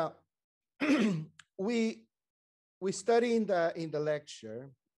 Well, we study in the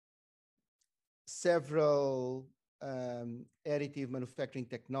lecture several additive manufacturing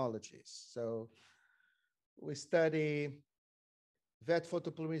technologies. So we study wet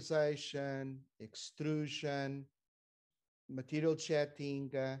photopolymerization, extrusion, material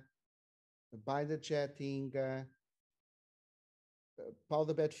jetting, binder jetting,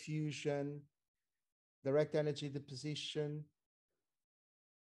 powder bed fusion, direct energy deposition.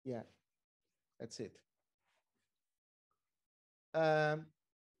 Yeah, that's it.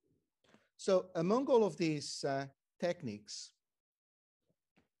 So among all of these techniques,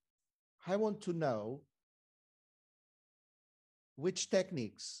 I want to know which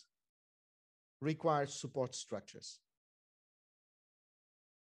techniques require support structures.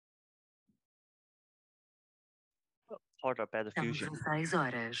 Powder bed fusion. 16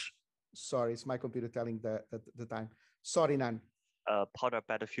 horas. Sorry, it's my computer telling the time. Sorry, Nan. Powder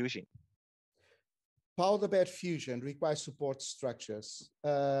bed fusion. Powder bed fusion requires support structures.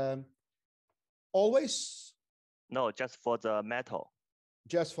 Always? No, just for the metal.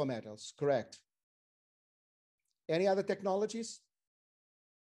 Just for metals, correct. Any other technologies?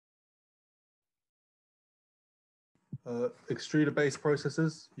 Extruder-based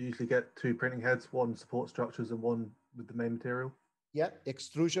processes. You usually get two printing heads, one support structures and one with the main material. Yeah,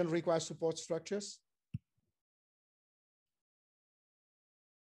 extrusion requires support structures.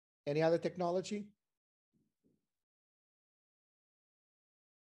 Any other technology?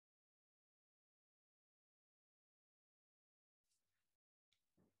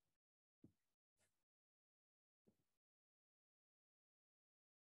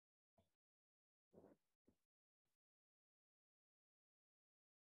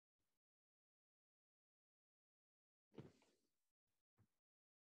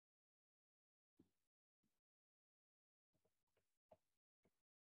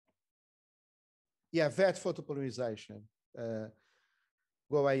 Yeah, vat photopolymerization.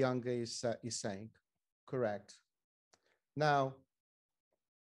 Guowei Yang is saying, correct. Now,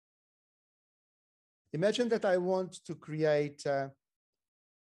 imagine that I want to create a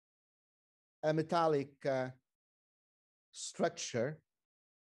metallic structure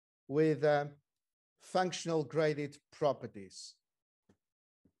with functional graded properties.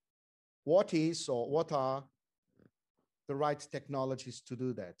 What is or what are the right technologies to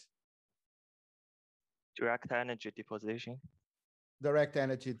do that? Direct energy deposition. Direct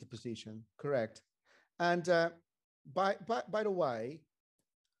energy deposition, correct. And by the way,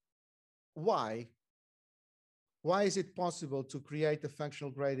 why is it possible to create a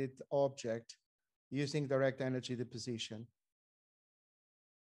functional graded object using direct energy deposition?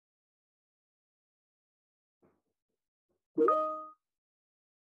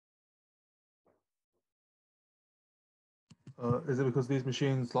 Is it because these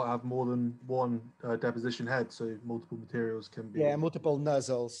machines like have more than one deposition head, so multiple materials can be? Yeah, multiple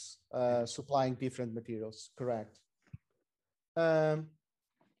nozzles supplying different materials, correct.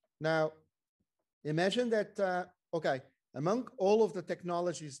 Now, imagine that, okay, among all of the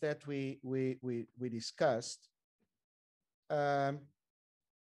technologies that we discussed,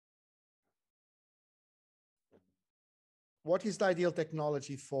 what is the ideal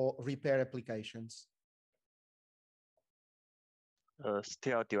technology for repair applications?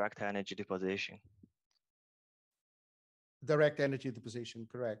 Still direct energy deposition. Direct energy deposition,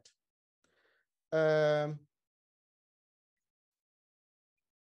 correct.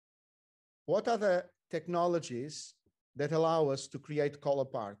 What are the technologies that allow us to create color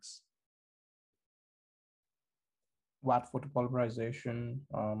parts? Vat photopolymerization,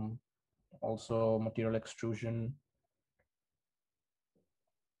 also material extrusion.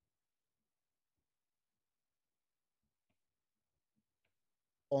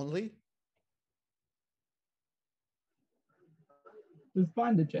 Only? Was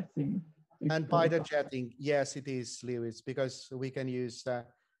binder jetting. And binder jetting, yes, it is, Lewis, because we can use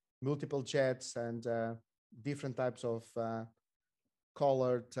multiple jets and different types of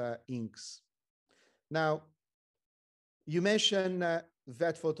colored inks. Now, you mentioned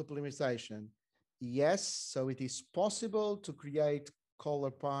vat photopolymerization. Yes, so it is possible to create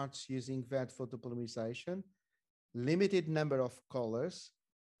color parts using vat photopolymerization, limited number of colors.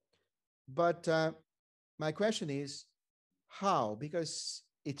 But my question is, how? Because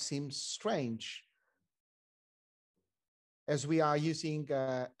it seems strange, as we are using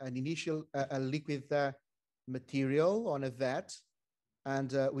an initial liquid material on a vat,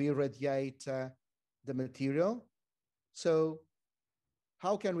 and we irradiate the material. So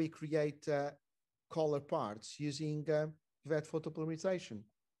how can we create color parts using vat photopolymerization?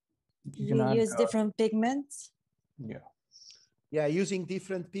 You use different pigments? Yeah. Yeah, using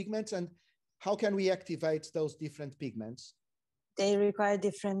different pigments. And how can we activate those different pigments? They require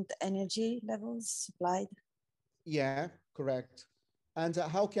different energy levels supplied. Yeah, correct. And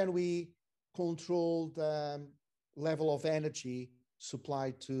how can we control the level of energy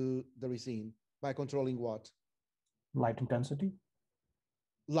supplied to the resin? By controlling what? Light intensity.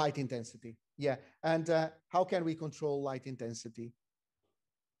 Light intensity, yeah. And how can we control light intensity?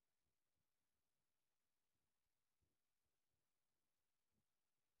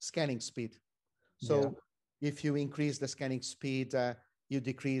 Scanning speed. So if you increase the scanning speed, you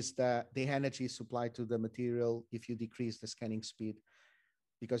decrease the energy supplied to the material. If you decrease the scanning speed,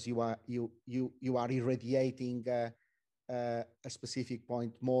 because you are irradiating a specific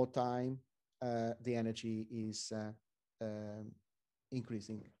point more time, the energy is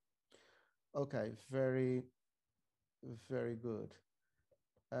increasing. Okay, very Very good.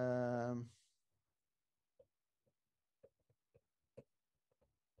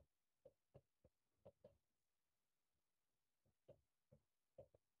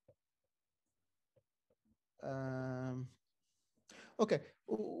 Okay,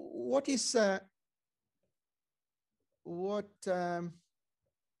 what is what are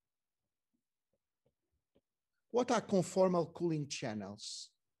conformal cooling channels,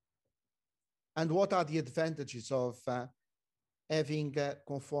 and what are the advantages of having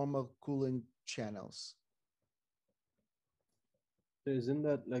conformal cooling channels? So isn't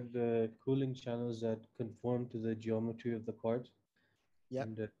that like the cooling channels that conform to the geometry of the part? Yeah.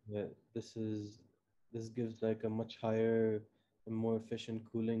 And this gives like a much higher and more efficient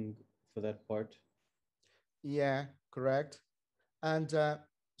cooling for that part. Yeah, correct. And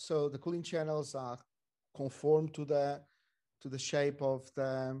so the cooling channels are conform to the shape of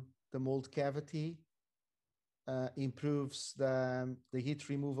the mold cavity, improves the heat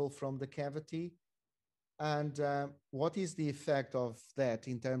removal from the cavity. And what is the effect of that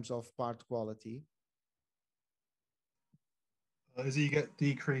in terms of part quality? As you get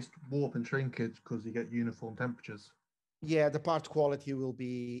decreased warp and shrinkage because you get uniform temperatures. Yeah, the part quality will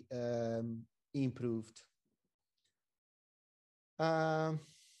be improved.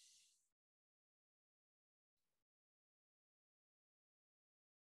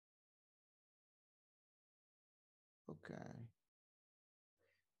 Okay.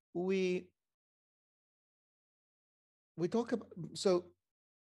 We talk about, so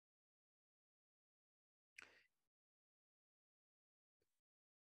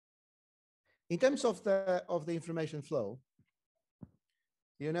in terms of the information flow,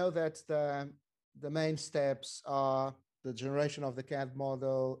 you know that the main steps are the generation of the CAD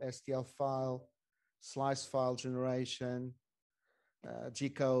model, STL file, slice file generation,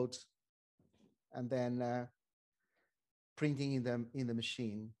 G-code, and then printing in the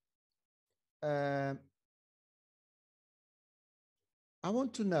machine. I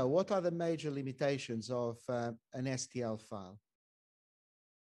want to know, what are the major limitations of an STL file?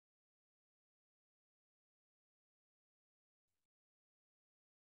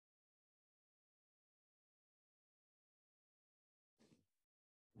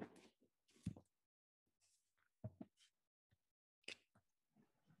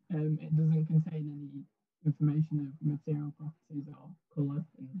 It doesn't contain any information of material properties or color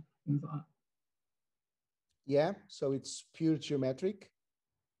and things like that. Yeah, so it's pure geometric.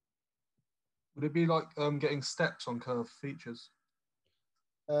 Would it be like getting steps on curved features?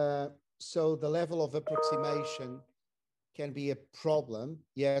 So the level of approximation can be a problem,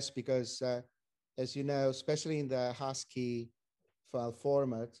 yes, because as you know, especially in the ASCII file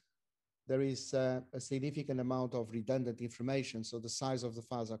format, there is a significant amount of redundant information. So the size of the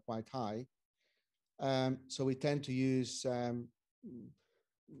files are quite high. So we tend to use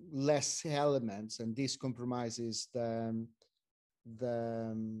less elements, and this compromises the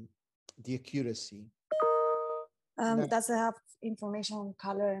accuracy. Does it have information on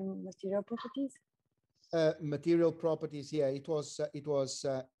color and material properties? Material properties, yeah, it was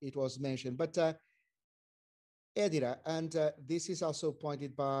mentioned, but Edira, and this is also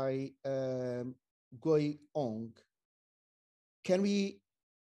pointed by Goi Ong. Can we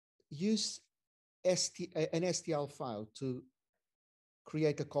use an STL file to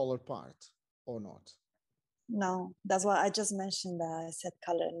create a color part or not? No, that's why I just mentioned that I said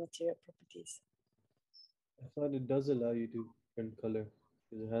color and material properties. I thought it does allow you to print color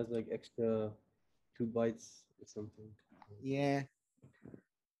because it has like extra 2 bytes or something. Yeah.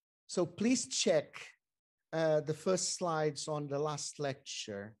 So please check the first slides on the last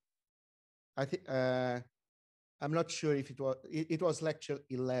lecture. I think I'm not sure if it was lecture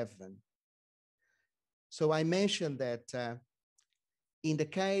 11. So I mentioned that in the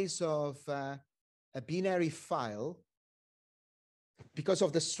case of a binary file, because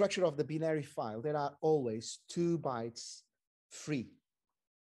of the structure of the binary file, there are always 2 bytes free.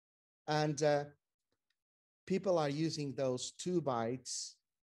 And people are using those 2 bytes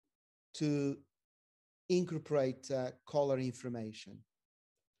to incorporate color information.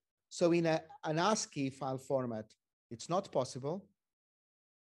 So in an ASCII file format, it's not possible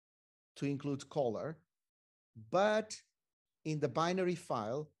to include color, but in the binary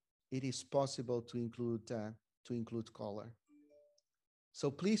file, it is possible to include color. So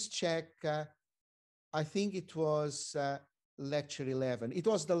please check. I think it was lecture 11. It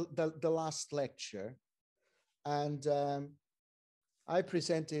was the last lecture, and I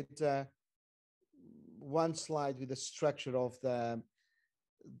presented one slide with the structure of the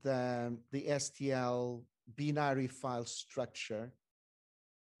STL binary file structure,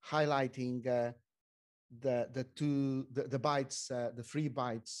 highlighting the bytes, the free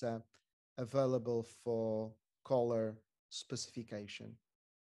bytes available for color specification.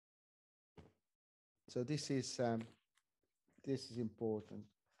 So this is important.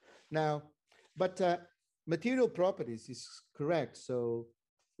 Now, but material properties is correct. So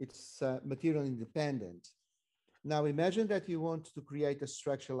it's material independent. Now imagine that you want to create a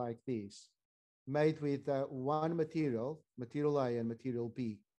structure like this, made with one material, material A and material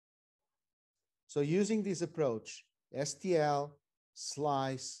B. So using this approach, STL,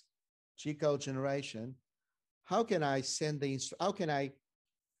 slice, G-code generation, how can I how can I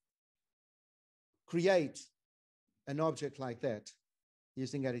create an object like that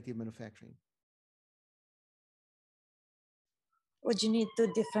using additive manufacturing? Would you need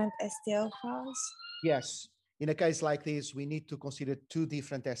two different STL files? Yes. In a case like this, we need to consider two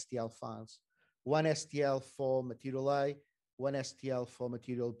different STL files. One STL for material A, one STL for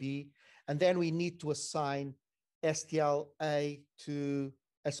material B. And then we need to assign STL A to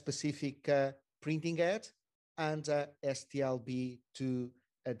a specific printing head and STL B to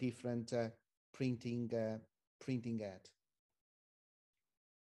a different printing head.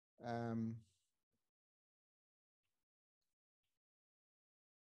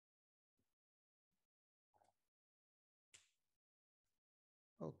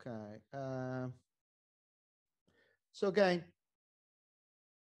 Okay. So again,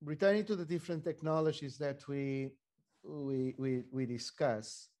 returning to the different technologies that we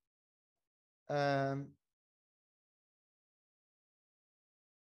discuss.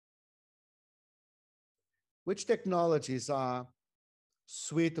 Which technologies are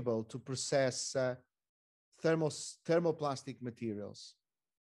suitable to process thermoplastic materials?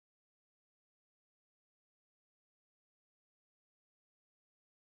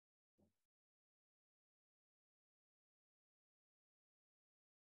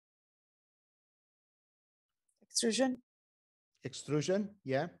 Extrusion? Extrusion,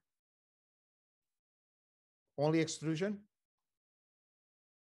 yeah. Only extrusion?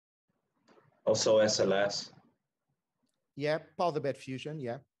 Also SLS. Yeah, powder bed fusion,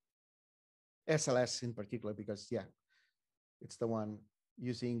 yeah. SLS in particular, because yeah, it's the one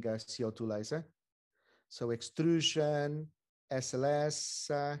using a CO2 laser. So extrusion,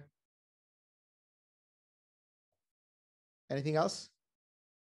 SLS. Anything else?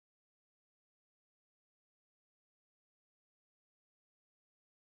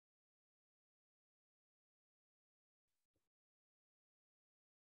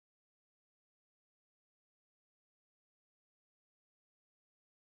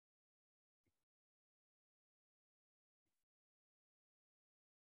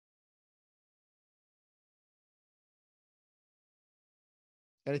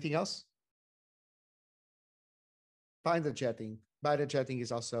 Anything else? Binder jetting. Binder jetting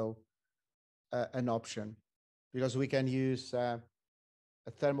is also an option because we can use a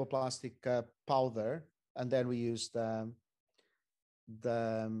thermoplastic powder, and then we use the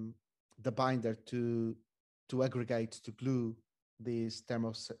binder to aggregate, to glue this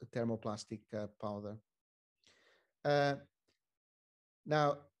thermoplastic powder.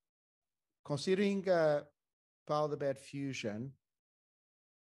 Now, considering powder bed fusion,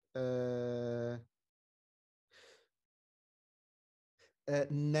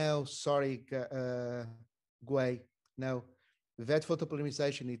 no, sorry, Guay, no. Wet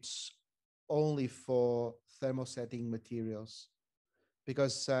photopolymerization, it's only for thermosetting materials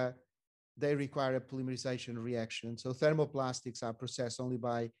because they require a polymerization reaction. So thermoplastics are processed only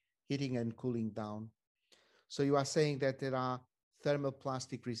by heating and cooling down. So you are saying that there are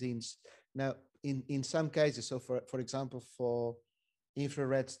thermoplastic resins. Now, in some cases, so for example, for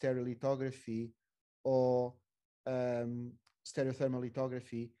infrared stereolithography or stereothermal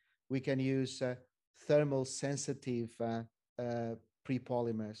lithography, we can use thermal sensitive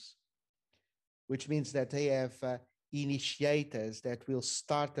prepolymers, which means that they have initiators that will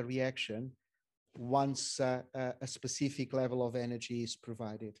start the reaction once a specific level of energy is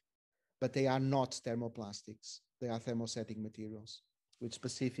provided. But they are not thermoplastics. They are thermosetting materials with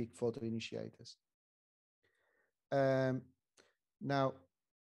specific photoinitiators. Now,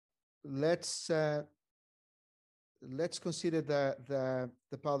 let's consider the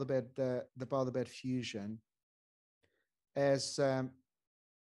powder bed fusion. As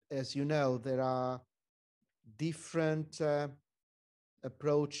you know, there are different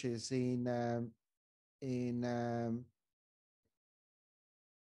approaches in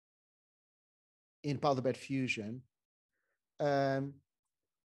powder bed fusion.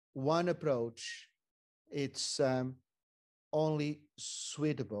 One approach, it's only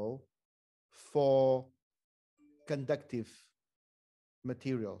suitable for conductive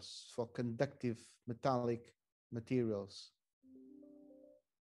materials, for conductive metallic materials.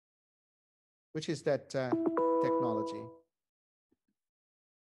 Which is that technology?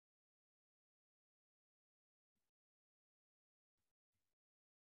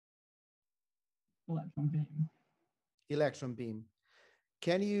 Electron beam. Electron beam.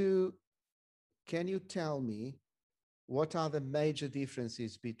 Can you tell me what are the major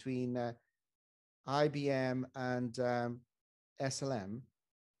differences between IBM and SLM?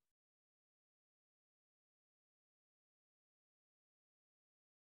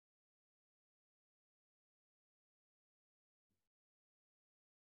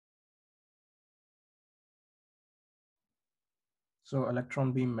 So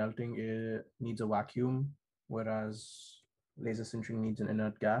electron beam melting needs a vacuum, whereas laser sintering needs an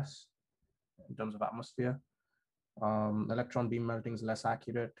inert gas in terms of atmosphere. Electron beam melting is less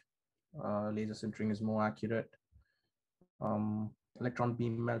accurate. Laser sintering is more accurate. Electron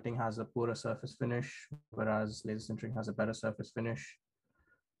beam melting has a poorer surface finish, whereas laser sintering has a better surface finish.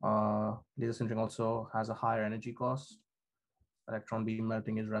 Laser sintering also has a higher energy cost. Electron beam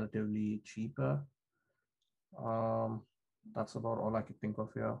melting is relatively cheaper. That's about all I could think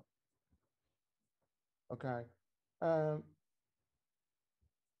of here. Okay.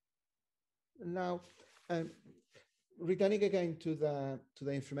 Now, returning again to the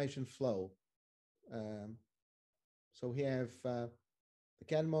information flow. So we have the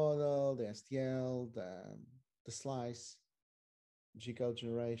CAN model, the STL, the slice, G-code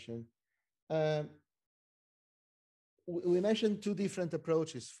generation. We mentioned two different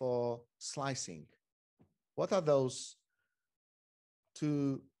approaches for slicing. What are those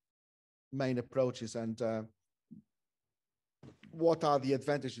two main approaches, and what are the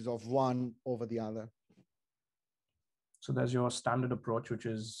advantages of one over the other? So there's your standard approach, which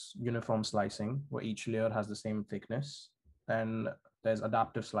is uniform slicing, where each layer has the same thickness. Then there's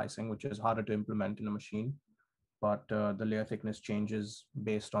adaptive slicing, which is harder to implement in a machine, but the layer thickness changes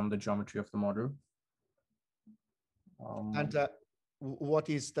based on the geometry of the model. And what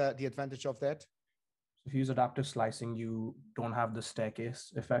is the advantage of that? If you use adaptive slicing, you don't have the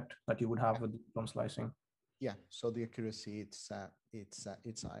staircase effect that you would have with uniform slicing. Yeah, so the accuracy it's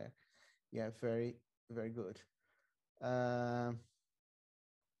higher. Yeah, very good.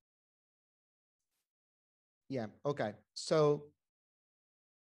 Yeah, okay. So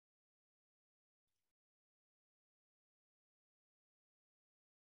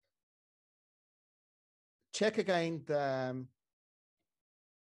check again the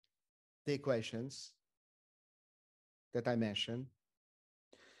equations that I mentioned.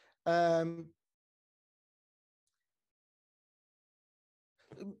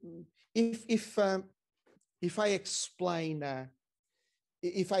 If I explain,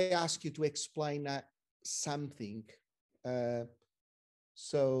 if I ask you to explain something,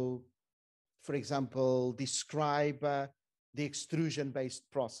 so for example, describe the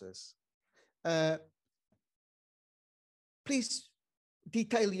extrusion-based process, please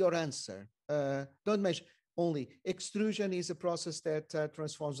detail your answer. Don't mention only extrusion is a process that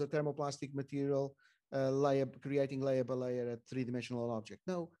transforms a thermoplastic material layer, creating layer by layer a three-dimensional object.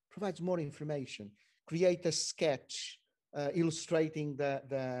 No, provides more information. Create a sketch illustrating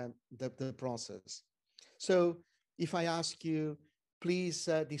the process. So if I ask you, please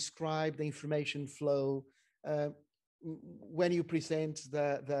describe the information flow when you present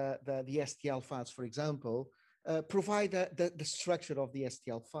the STL files, for example, provide the structure of the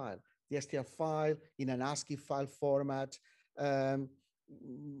STL file. The STL file in an ASCII file format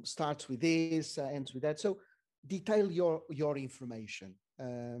starts with this, ends with that. So detail your information,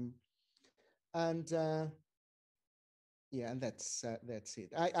 and yeah, and that's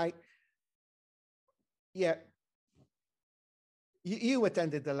it. Yeah, you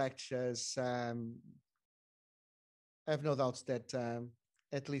attended the lectures. I have no doubts that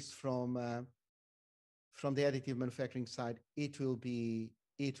at least from the additive manufacturing side, it will be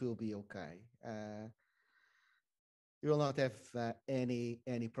okay. You will not have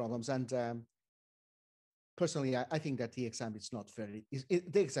any problems. And personally, I think that the exam is not the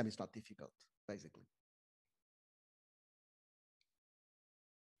exam is not difficult, basically.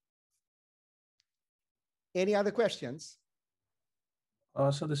 Any other questions?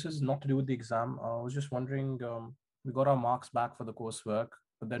 So this is not to do with the exam. I was just wondering, we got our marks back for the coursework,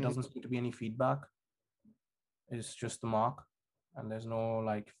 but there doesn't seem to be any feedback. It's just the mark, and there's no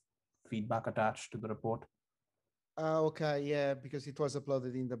like feedback attached to the report. Okay, yeah, because it was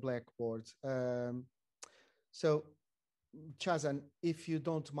uploaded in the Blackboard. So, Chazan, if you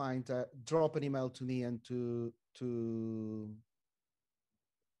don't mind, drop an email to me and to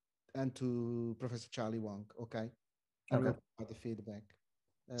Professor Charlie Wong. Okay. and Okay. we'll provide the feedback.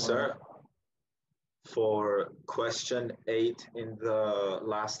 Sir, for question 8 in the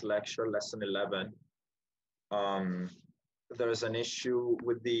last lecture, lesson 11, there's an issue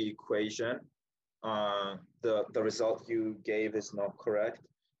with the equation. The result you gave is not correct.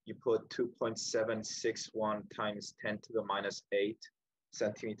 You put 2.761 times 10 to the minus 8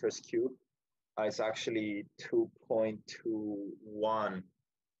 centimeters cubed. It's actually 2.21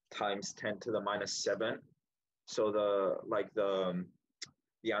 times 10 to the minus 7. So the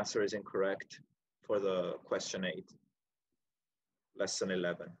answer is incorrect for the question 8, lesson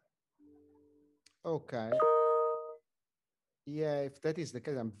 11. Okay. Yeah, if that is the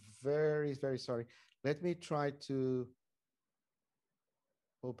case, I'm very, very sorry. Let me try to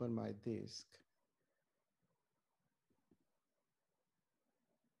open my disk.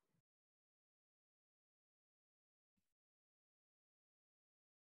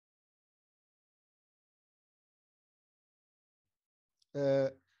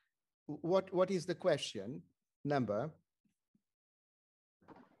 What is the question number?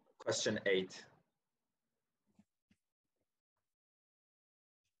 Question 8.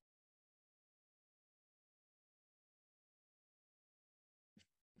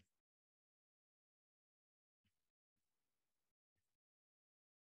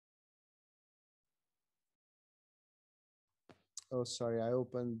 Oh, sorry, I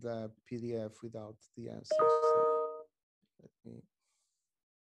opened the PDF without the answer. So let me.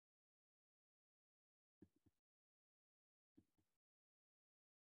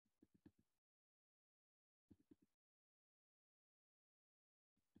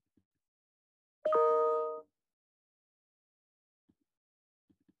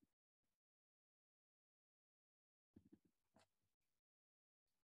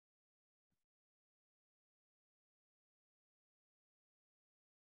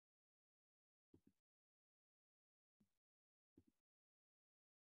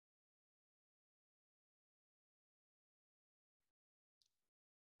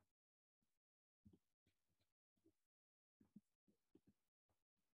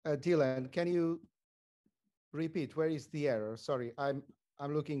 Dylan, can you repeat? Where is the error? Sorry, I'm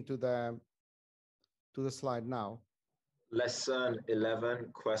looking to the slide now. Lesson 11,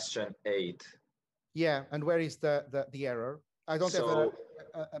 question 8. Yeah, and where is the error? I don't have So,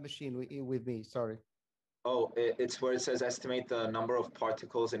 a machine with me. Sorry. Oh, it's where it says estimate the number of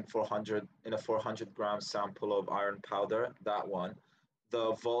particles in a 400 gram sample of iron powder. That one.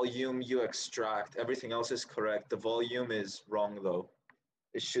 The volume you extract, everything else is correct. The volume is wrong though.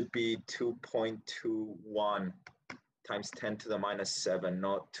 It should be 2.21 times 10 to the minus 7,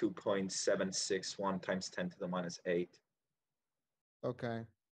 not 2.761 times 10 to the minus 8. Okay.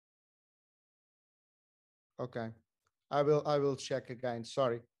 Okay. I will check again.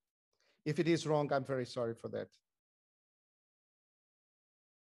 Sorry. If it is wrong, I'm very sorry for that.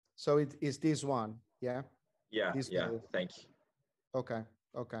 So it is this one, yeah? Yeah, this yeah, value. thank you. Okay,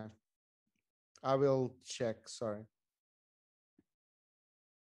 okay. I will check, sorry.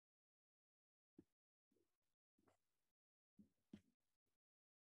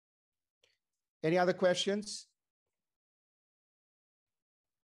 Any other questions?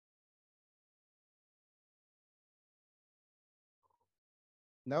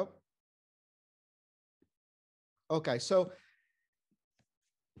 No? Okay, so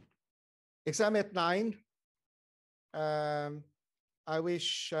exam at 9. I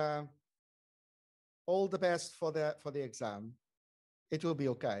wish all the best for the exam. It will be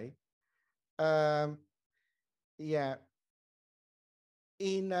okay. Yeah.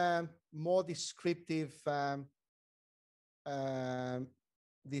 In more descriptive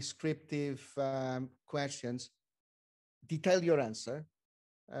questions, detail your answer.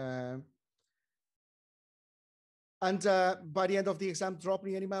 And by the end of the exam, drop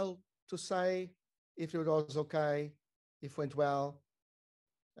me an email to say if it was okay, if it went well,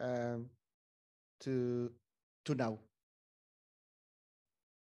 to know.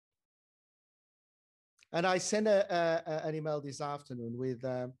 And I sent an email this afternoon with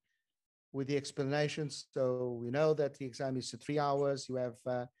the explanations. So we know that the exam is 3 hours. You have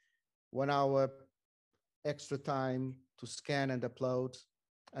 1 hour extra time to scan and upload.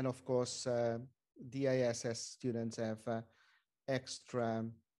 And of course, DASS students have extra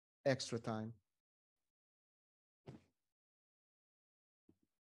time.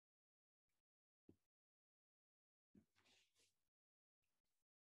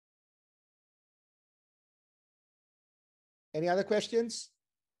 Any other questions?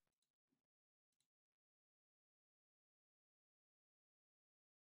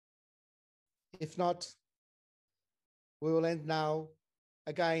 If not, we will end now.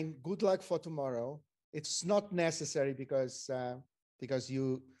 Again, good luck for tomorrow. it's not necessary because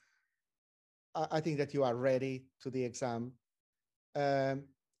you, I think that you are ready to the exam.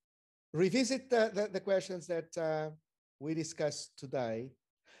 Revisit the questions that we discussed today,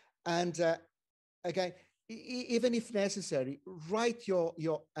 and again, even if necessary, write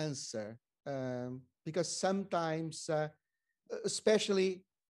your answer, because sometimes, especially,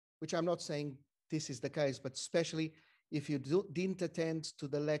 which I'm not saying this is the case, but especially if you didn't attend to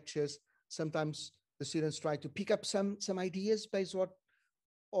the lectures, sometimes the students try to pick up some ideas based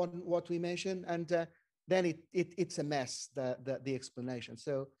on what we mentioned, and then it's a mess, the explanation.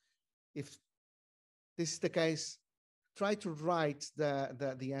 So if this is the case, try to write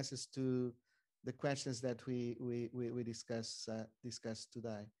the answers to the questions that we discussed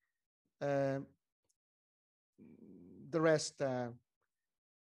today. The rest,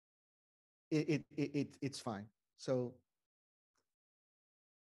 it's fine. So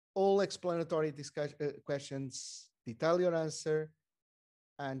all explanatory questions, detail your answer,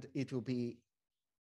 and it will be